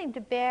 there's nothing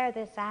to bear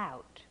this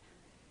out.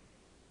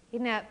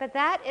 But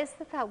that is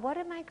the thought, what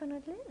am I going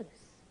to lose?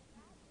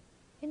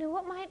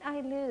 What might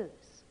I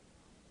lose?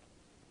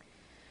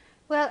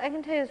 Well, I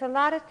can tell you there's a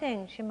lot of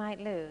things you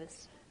might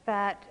lose,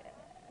 but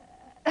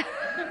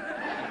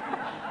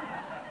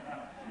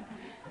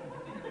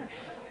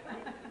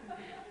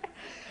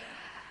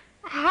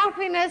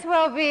happiness,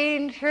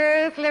 well-being,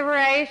 truth,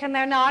 liberation,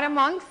 they're not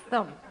amongst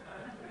them.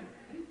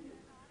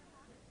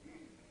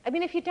 I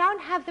mean, if you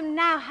don't have them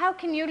now, how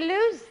can you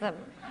lose them?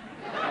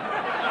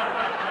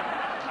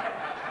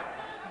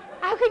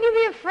 How can you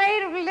be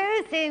afraid of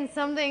losing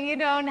something you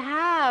don't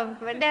have,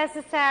 but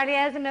necessarily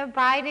as an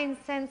abiding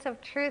sense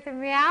of truth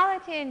and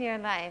reality in your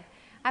life?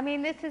 I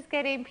mean, this is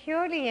getting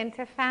purely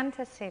into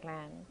fantasy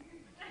land.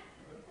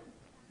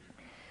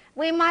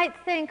 We might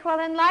think, well,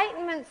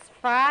 enlightenment's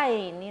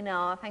fine,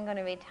 if I'm going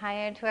to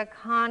retire to a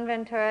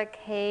convent or a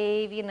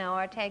cave,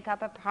 or take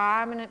up a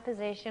permanent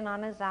position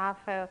on a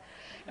zafu.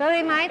 But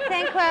we might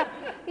think, well,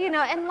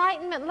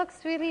 enlightenment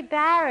looks really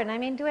barren. I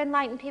mean, do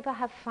enlightened people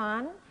have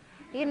fun?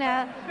 Do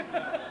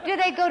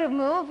they go to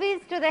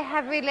movies? Do they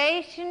have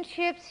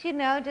relationships? Do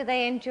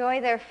they enjoy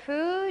their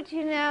food?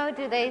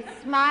 Do they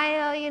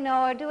smile?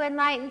 Or do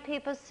enlightened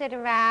people sit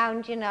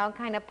around,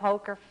 kind of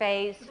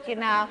poker-faced,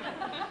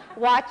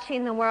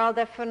 watching the world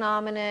of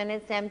phenomena and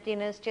its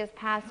emptiness just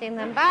passing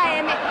them by?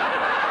 I mean,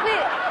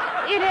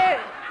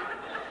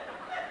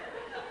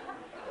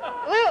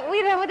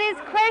 these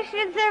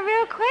questions are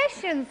real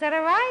questions that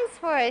arise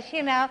for us,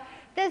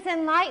 Does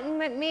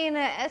enlightenment mean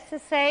a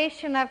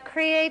cessation of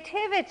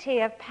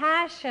creativity, of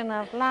passion,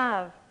 of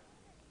love?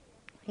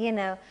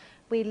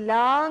 We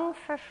long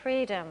for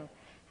freedom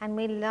and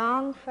we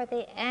long for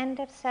the end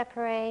of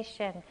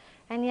separation.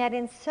 And yet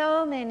in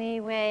so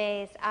many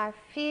ways, our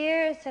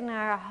fears and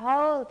our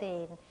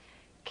holding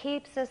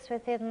keeps us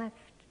within the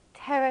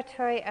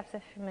territory of the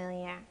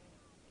familiar.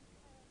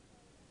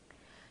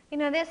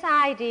 This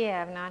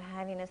idea of not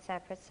having a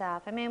separate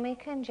self, I mean, we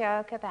can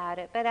joke about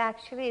it, but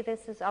actually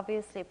this is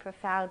obviously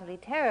profoundly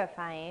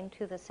terrifying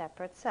to the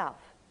separate self.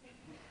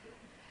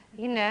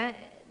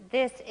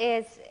 This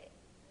is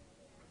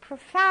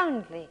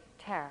profoundly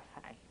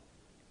terrifying.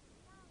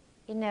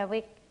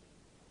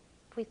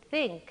 We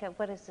think of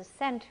what is the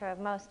center of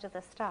most of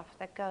the stuff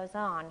that goes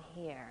on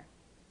here.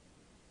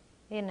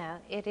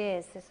 It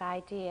is this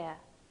idea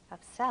of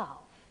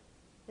self,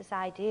 this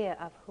idea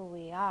of who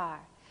we are.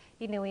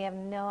 We have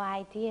no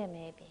idea,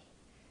 maybe,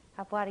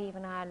 of what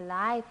even our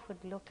life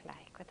would look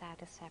like without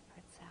a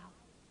separate self,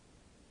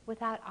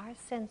 without our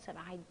sense of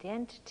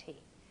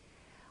identity,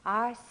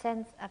 our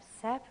sense of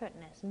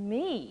separateness,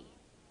 me,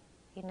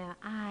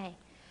 I.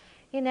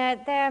 There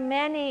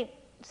are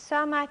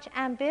so much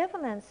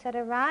ambivalence that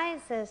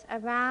arises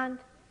around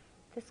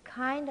this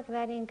kind of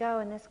letting go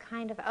and this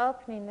kind of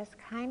opening, this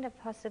kind of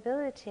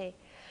possibility.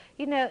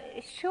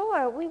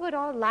 Sure, we would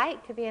all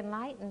like to be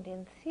enlightened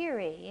in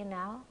theory,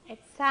 It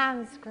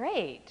sounds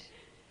great.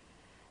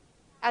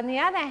 On the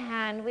other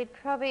hand, we'd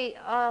probably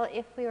all,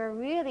 if we were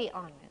really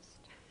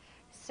honest,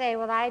 say,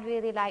 well, I'd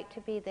really like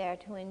to be there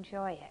to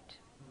enjoy it.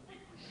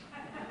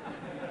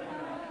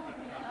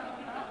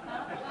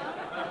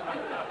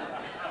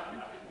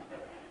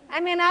 I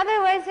mean,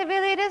 otherwise it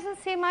really doesn't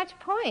seem much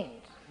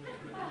point.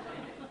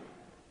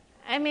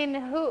 I mean,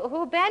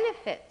 who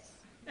benefits?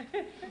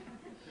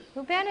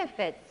 Who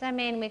benefits? I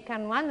mean,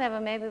 on one level,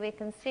 maybe we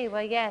can see,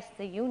 well, yes,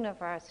 the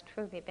universe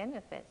truly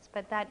benefits,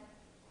 but that...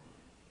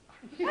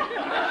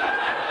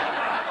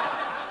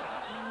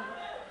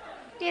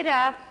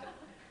 it's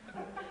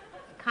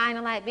kind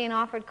of like being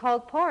offered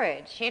cold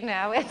porridge, it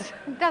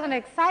doesn't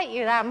excite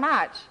you that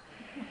much.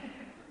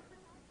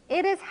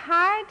 It is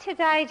hard to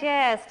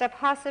digest a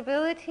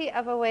possibility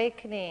of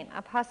awakening,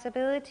 a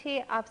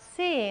possibility of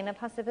seeing, a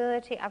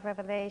possibility of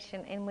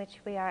revelation in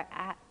which we are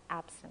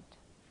absent,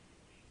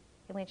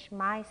 in which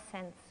my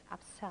sense of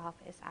self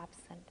is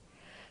absent.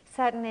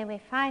 Certainly we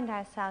find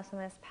ourselves on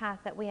this path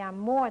that we are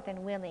more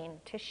than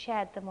willing to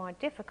shed the more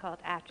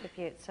difficult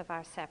attributes of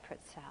our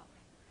separate self.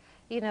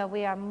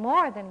 We are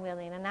more than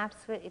willing and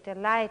absolutely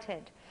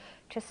delighted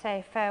to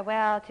say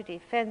farewell to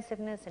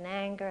defensiveness and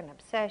anger and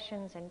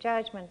obsessions and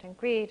judgment and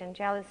greed and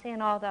jealousy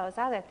and all those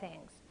other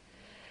things.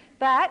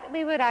 But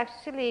we would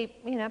actually,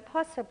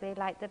 possibly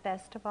like the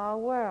best of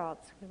all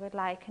worlds. We would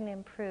like an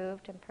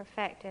improved and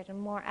perfected and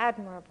more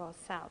admirable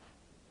self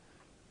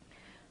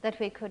that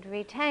we could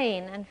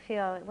retain and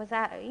feel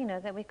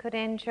that we could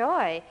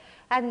enjoy.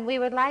 And we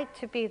would like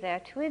to be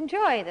there to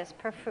enjoy this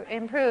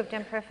improved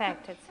and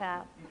perfected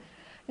self.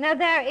 Now,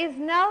 there is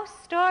no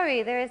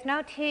story, there is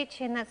no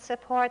teaching that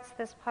supports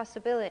this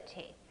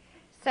possibility.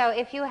 So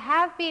if you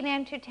have been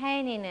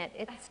entertaining it,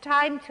 it's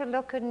time to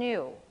look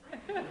anew.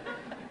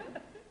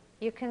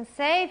 You can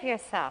save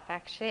yourself,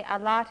 actually, a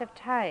lot of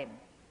time.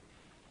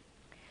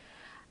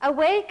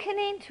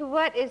 Awakening to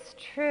what is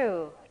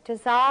true,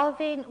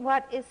 dissolving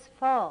what is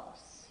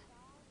false.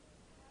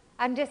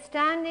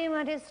 Understanding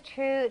what is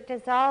true,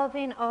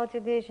 dissolving all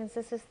delusions.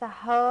 This is the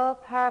whole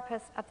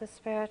purpose of the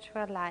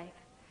spiritual life.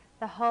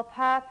 The whole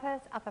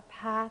purpose of a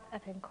path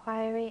of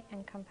inquiry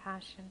and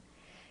compassion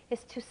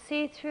is to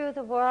see through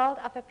the world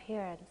of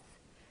appearance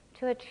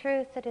to a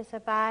truth that is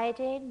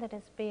abiding, that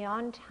is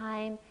beyond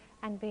time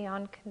and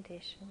beyond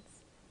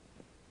conditions.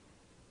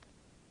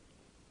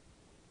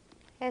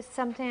 Here's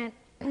something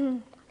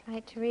I'd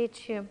like to read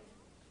to you.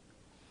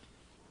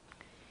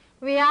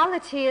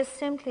 Reality is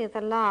simply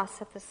the loss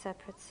of the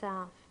separate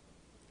self.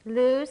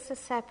 Lose the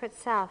separate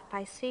self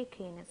by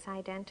seeking its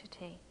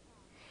identity.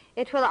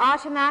 It will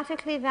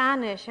automatically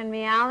vanish and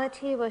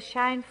reality will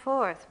shine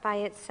forth by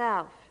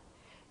itself.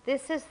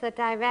 This is the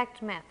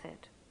direct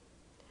method.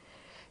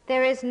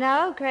 There is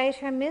no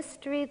greater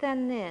mystery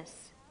than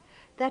this,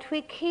 that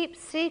we keep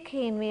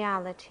seeking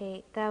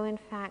reality, though in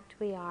fact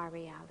we are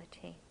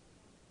reality.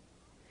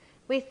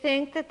 We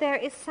think that there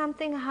is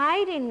something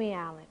hiding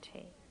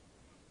reality,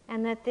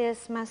 and that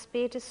this must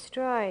be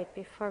destroyed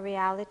before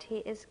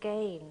reality is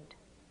gained.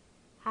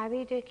 How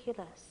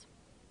ridiculous.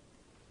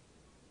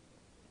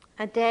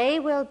 A day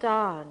will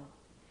dawn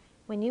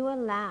when you will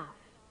laugh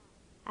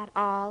at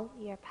all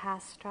your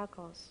past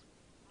struggles.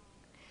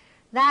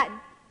 That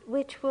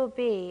which will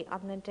be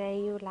on the day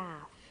you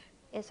laugh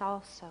is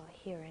also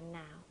here and now.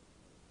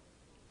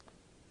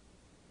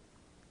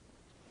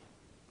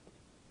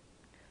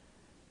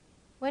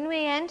 When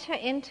we enter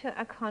into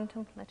a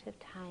contemplative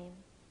time,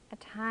 a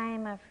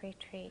time of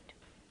retreat,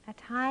 a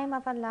time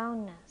of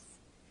aloneness,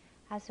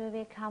 as we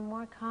become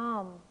more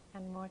calm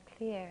and more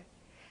clear,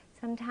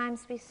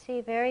 sometimes we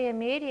see very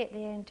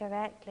immediately and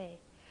directly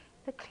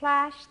the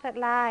clash that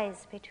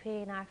lies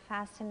between our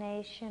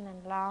fascination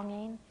and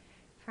longing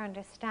for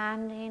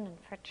understanding and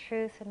for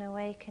truth and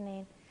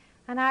awakening,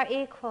 and our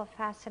equal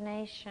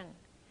fascination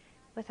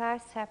with our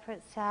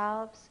separate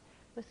selves,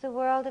 with the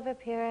world of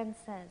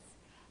appearances,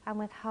 and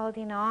with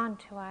holding on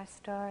to our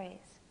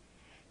stories.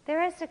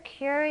 There is a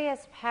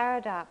curious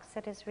paradox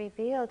that is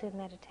revealed in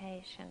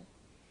meditation.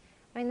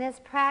 I mean, this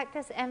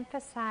practice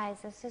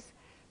emphasizes this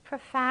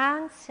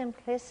profound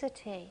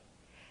simplicity.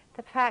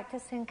 The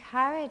practice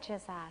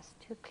encourages us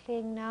to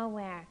cling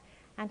nowhere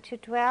and to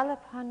dwell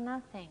upon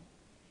nothing.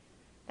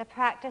 The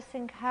practice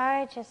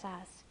encourages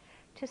us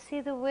to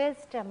see the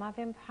wisdom of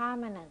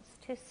impermanence,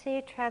 to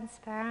see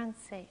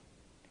transparency.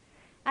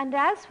 And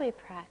as we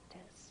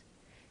practice,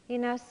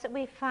 so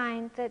we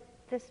find that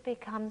this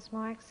becomes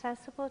more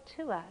accessible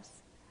to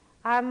us.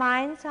 Our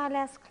minds are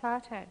less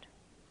cluttered.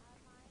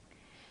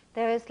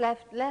 There is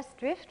less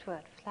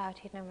driftwood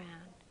floating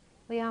around.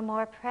 We are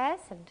more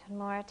present and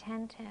more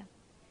attentive.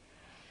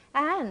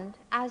 And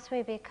as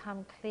we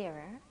become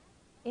clearer,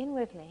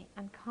 inwardly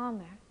and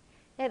calmer,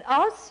 it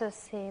also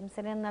seems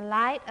that in the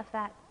light of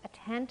that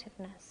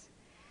attentiveness,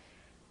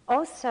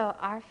 also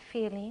our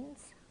feelings,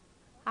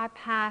 our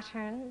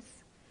patterns,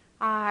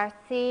 our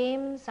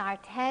themes, our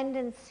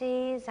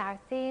tendencies, our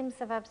themes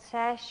of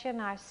obsession,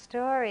 our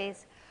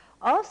stories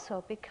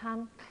also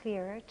become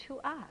clearer to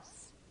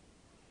us.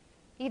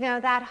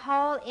 That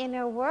whole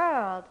inner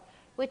world,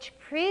 which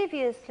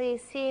previously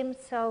seemed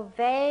so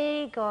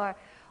vague or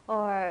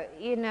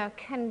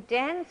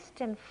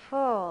condensed and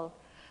full,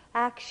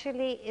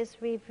 actually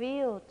is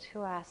revealed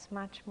to us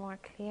much more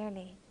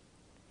clearly.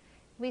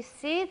 We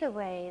see the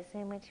ways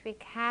in which we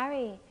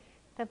carry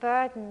the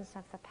burdens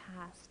of the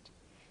past.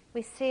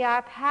 We see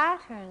our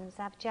patterns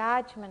of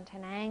judgment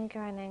and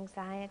anger and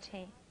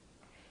anxiety.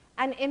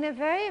 And in a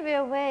very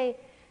real way,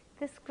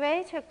 this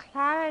greater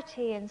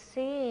clarity in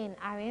seeing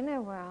our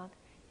inner world,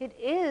 it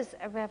is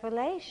a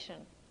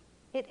revelation.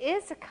 It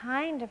is a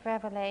kind of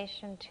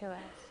revelation to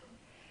us,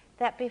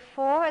 that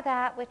before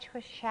that which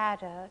was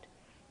shadowed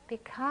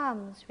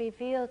becomes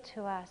revealed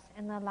to us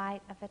in the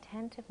light of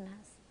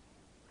attentiveness.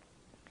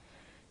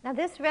 Now,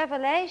 this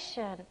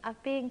revelation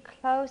of being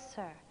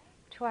closer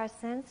to our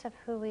sense of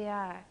who we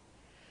are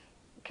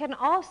can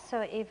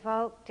also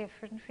evoke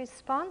different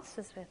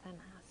responses within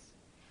us.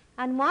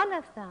 And one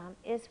of them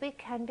is we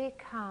can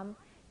become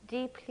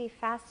deeply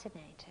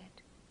fascinated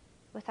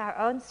with our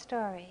own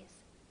stories.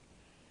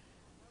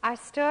 Our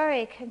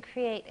story can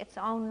create its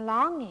own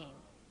longing.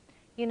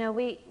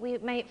 We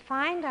may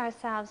find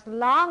ourselves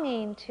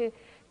longing to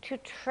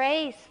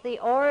trace the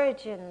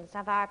origins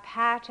of our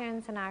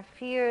patterns and our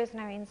fears and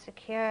our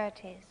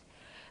insecurities.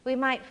 We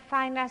might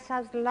find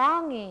ourselves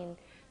longing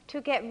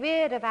to get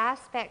rid of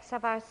aspects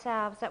of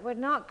ourselves that we're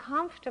not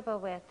comfortable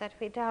with, that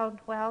we don't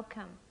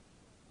welcome.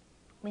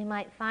 We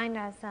might find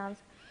ourselves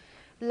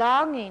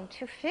longing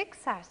to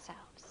fix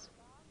ourselves,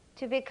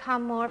 to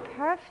become more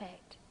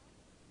perfect.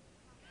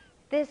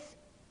 This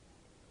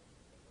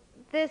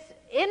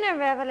inner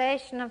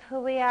revelation of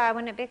who we are,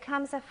 when it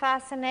becomes a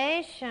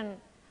fascination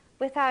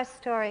with our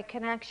story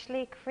can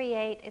actually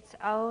create its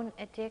own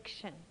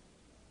addiction.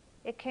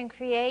 It can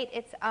create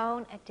its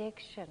own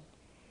addiction.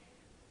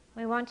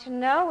 We want to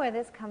know where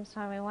this comes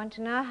from. We want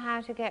to know how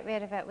to get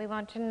rid of it. We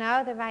want to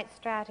know the right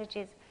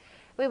strategies.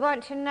 We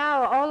want to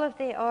know all of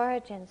the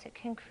origins. It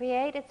can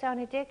create its own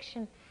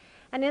addiction.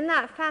 And in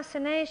that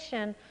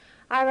fascination,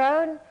 our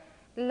own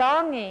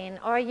longing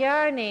or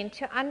yearning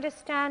to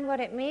understand what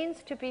it means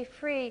to be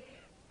free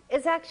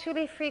is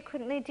actually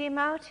frequently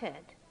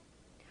demoted.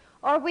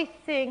 Or we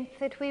think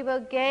that we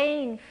will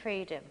gain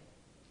freedom.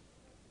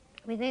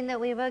 We think that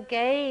we will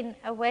gain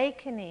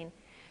awakening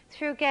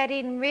through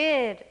getting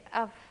rid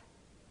of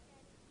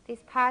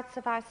these parts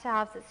of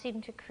ourselves that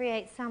seem to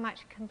create so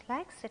much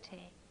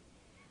complexity.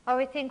 Or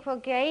we think we'll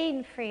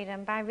gain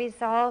freedom by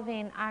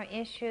resolving our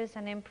issues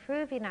and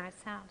improving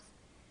ourselves.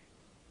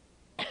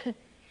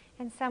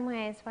 In some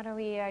ways, what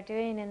we are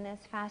doing in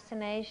this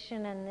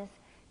fascination and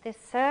this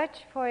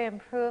search for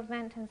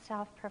improvement and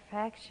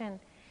self-perfection,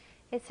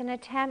 it's an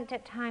attempt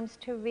at times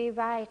to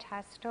rewrite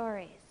our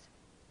stories.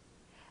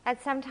 And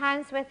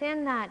sometimes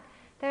within that,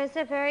 there's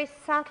a very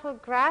subtle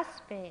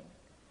grasping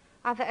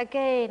of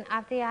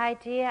the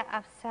idea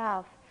of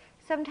self.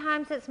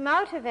 Sometimes it's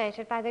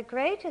motivated by the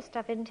greatest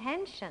of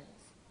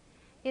intentions.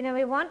 You know,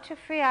 we want to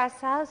free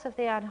ourselves of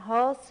the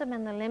unwholesome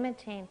and the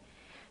limiting.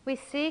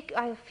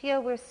 I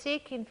feel we're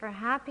seeking for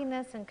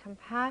happiness and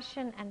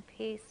compassion and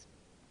peace.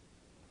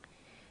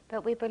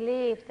 But we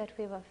believe that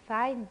we will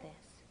find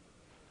this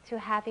through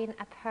having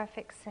a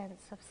perfect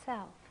sense of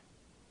self.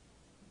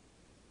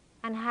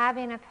 And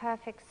having a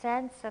perfect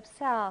sense of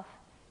self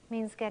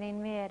means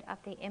getting rid of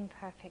the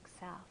imperfect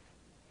self.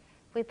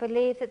 We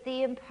believe that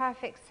the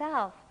imperfect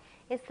self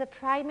is the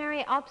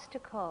primary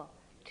obstacle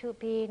to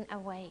being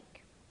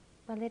awake.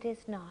 Well, it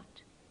is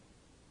not.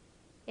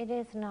 It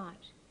is not.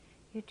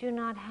 You do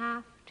not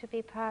have to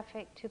be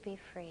perfect to be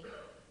free.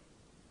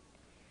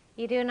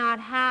 You do not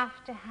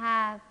have to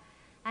have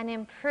an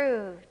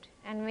improved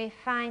and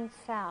refined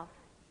self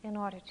in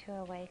order to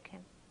awaken.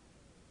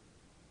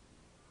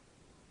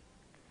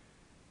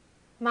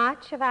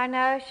 Much of our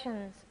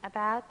notions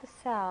about the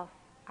self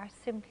are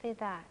simply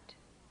that.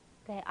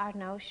 They are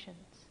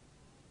notions.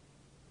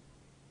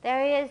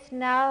 There is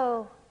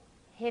no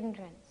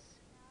hindrance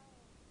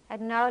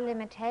and no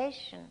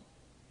limitation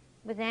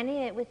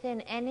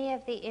within any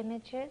of the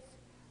images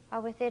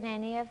or within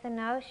any of the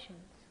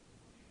notions.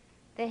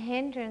 The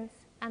hindrance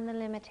and the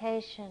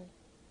limitation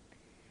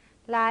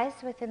lies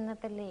within the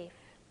belief,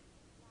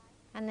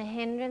 and the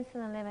hindrance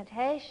and the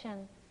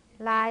limitation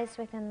lies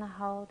within the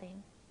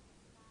holding.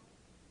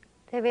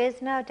 There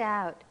is no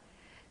doubt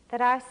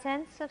that our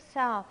sense of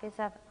self is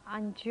of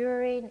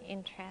enduring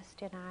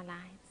interest in our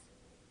lives.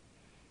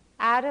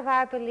 Out of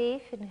our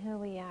belief in who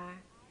we are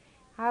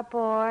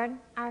born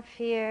our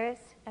fears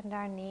and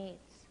our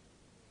needs.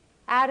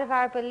 Out of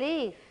our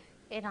belief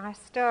in our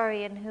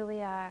story and who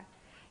we are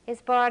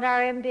is born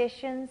our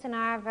ambitions and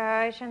our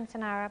aversions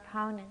and our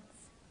opponents.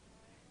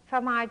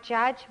 From our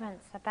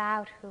judgments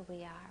about who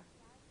we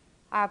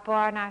are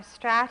born our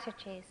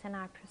strategies and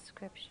our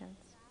prescriptions.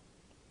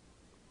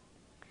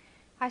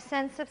 Our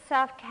sense of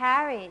self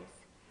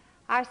carries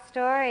our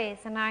stories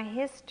and our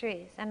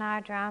histories and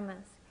our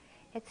dramas.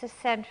 It's a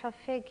central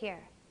figure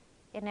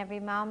in every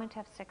moment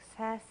of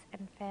success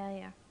and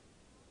failure.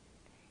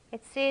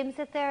 It seems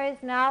that there is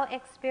no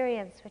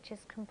experience which is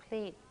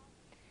complete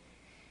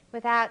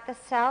without the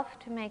self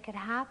to make it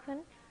happen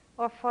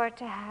or for it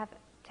to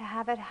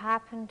have it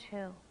happen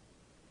too.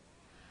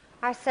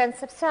 Our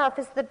sense of self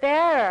is the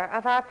bearer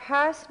of our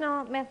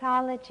personal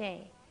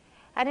mythology.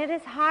 And it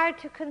is hard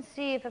to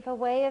conceive of a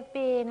way of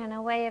being and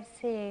a way of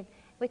seeing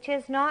which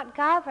is not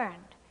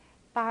governed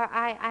by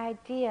our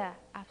idea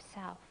of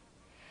self.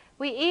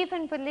 We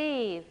even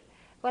believe,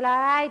 well,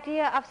 our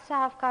idea of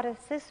self got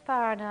us this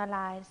far in our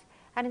lives,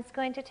 and it's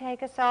going to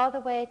take us all the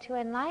way to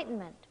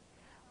enlightenment,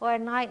 or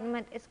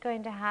enlightenment is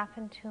going to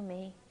happen to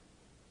me.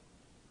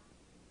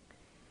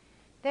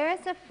 There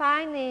is a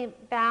fine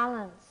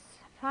balance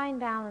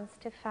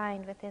to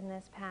find within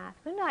this path.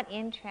 We're not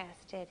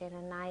interested in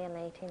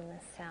annihilating the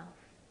self.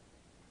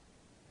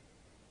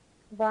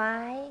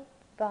 Why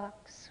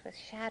box with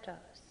shadows?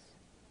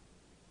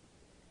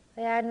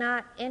 We are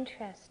not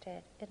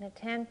interested in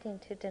attempting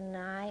to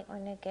deny or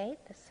negate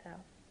the self.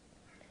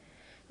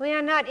 We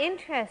are not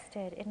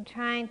interested in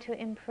trying to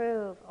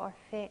improve or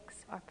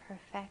fix or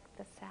perfect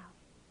the self.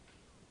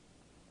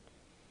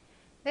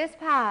 This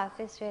path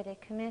is really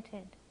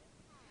committed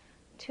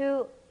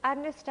to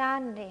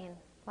understanding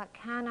what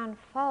can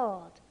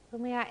unfold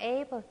when we are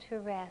able to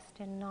rest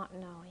in not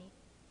knowing.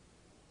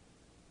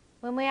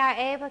 When we are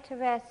able to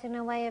rest in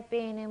a way of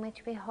being in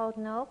which we hold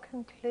no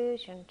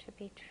conclusion to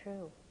be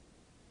true,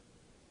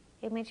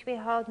 in which we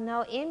hold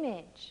no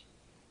image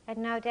and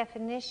no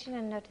definition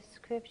and no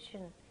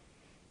description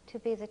to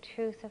be the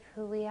truth of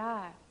who we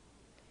are.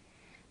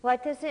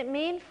 What does it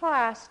mean for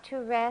us to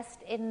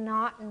rest in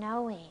not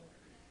knowing?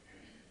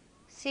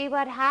 See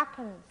what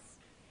happens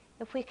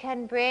if we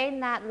can bring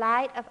that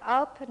light of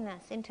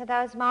openness into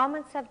those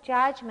moments of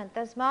judgment,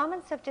 those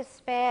moments of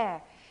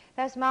despair,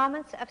 those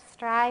moments of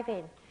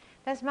striving,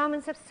 those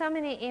moments of so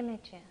many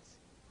images.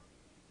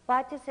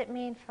 What does it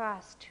mean for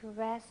us to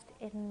rest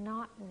in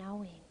not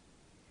knowing,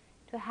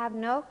 to have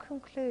no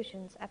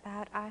conclusions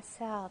about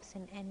ourselves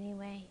in any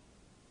way?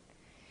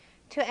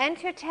 To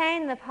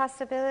entertain the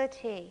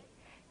possibility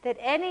that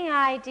any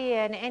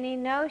idea and any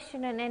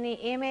notion and any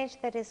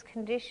image that is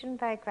conditioned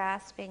by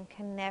grasping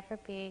can never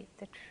be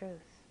the truth.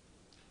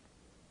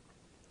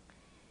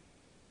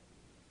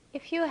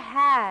 If you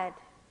had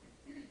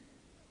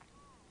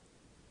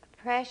a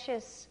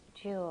precious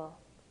jewel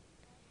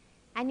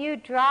and you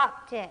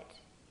dropped it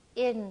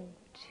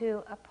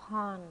into a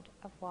pond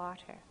of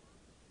water,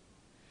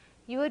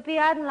 you would be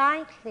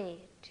unlikely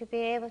to be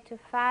able to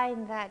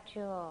find that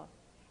jewel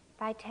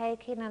by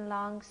taking a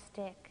long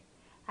stick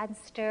and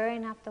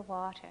stirring up the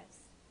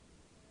waters,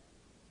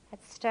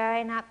 and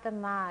stirring up the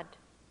mud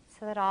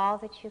so that all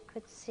that you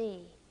could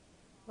see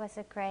was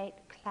a great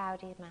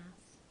cloudy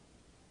mass.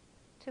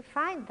 To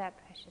find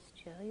that precious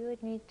jewel, you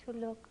would need to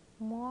look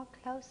more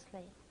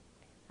closely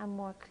and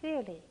more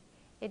clearly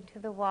into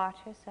the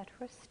waters that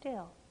were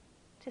still,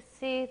 to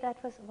see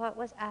that was what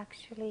was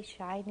actually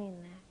shining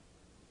there.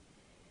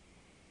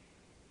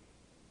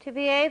 To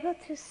be able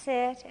to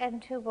sit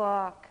and to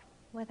walk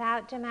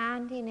without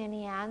demanding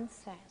any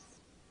answers,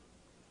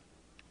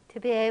 to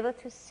be able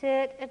to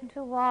sit and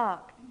to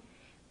walk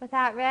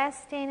without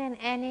resting in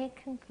any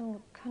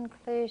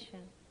conclusion.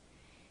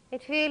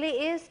 It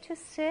really is to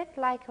sit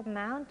like a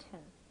mountain,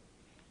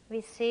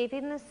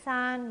 receiving the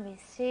sun,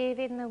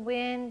 receiving the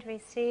wind,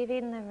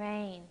 receiving the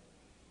rain,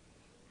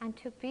 and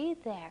to be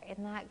there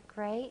in that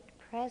great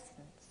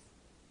presence,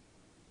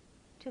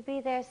 to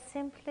be there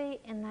simply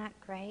in that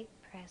great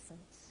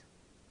presence.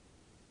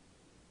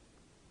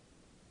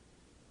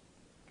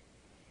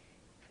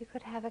 If we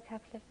could have a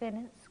couple of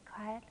minutes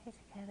quietly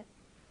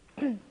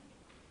together.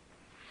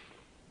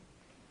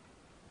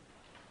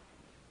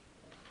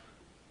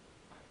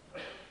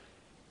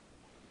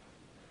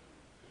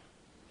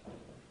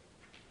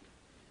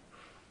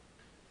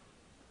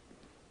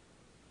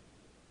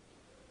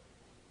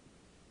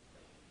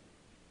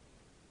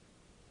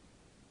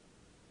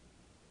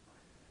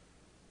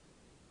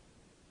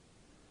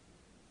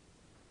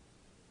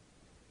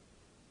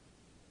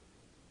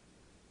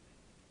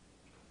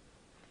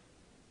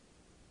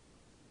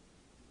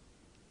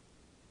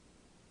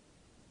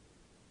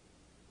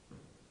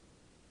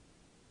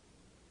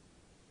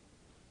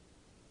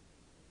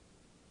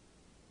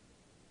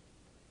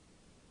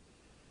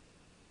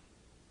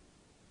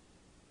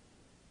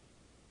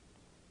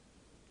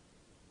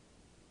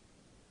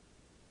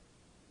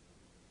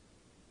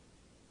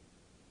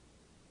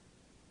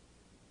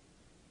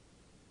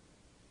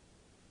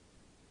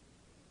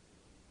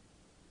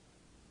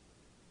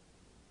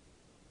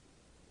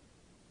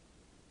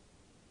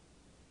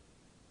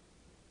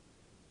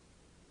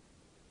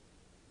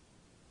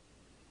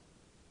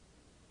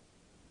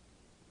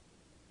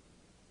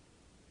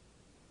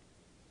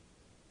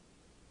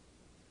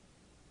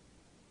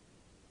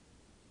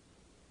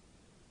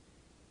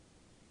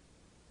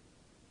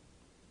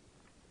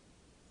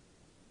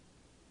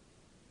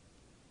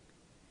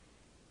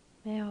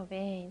 May all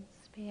beings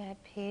be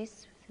at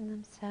peace within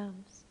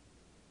themselves.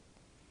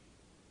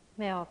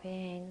 May all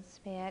beings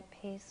be at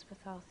peace with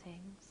all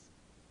things.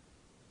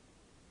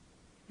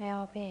 May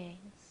all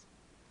beings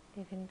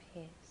live in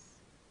peace.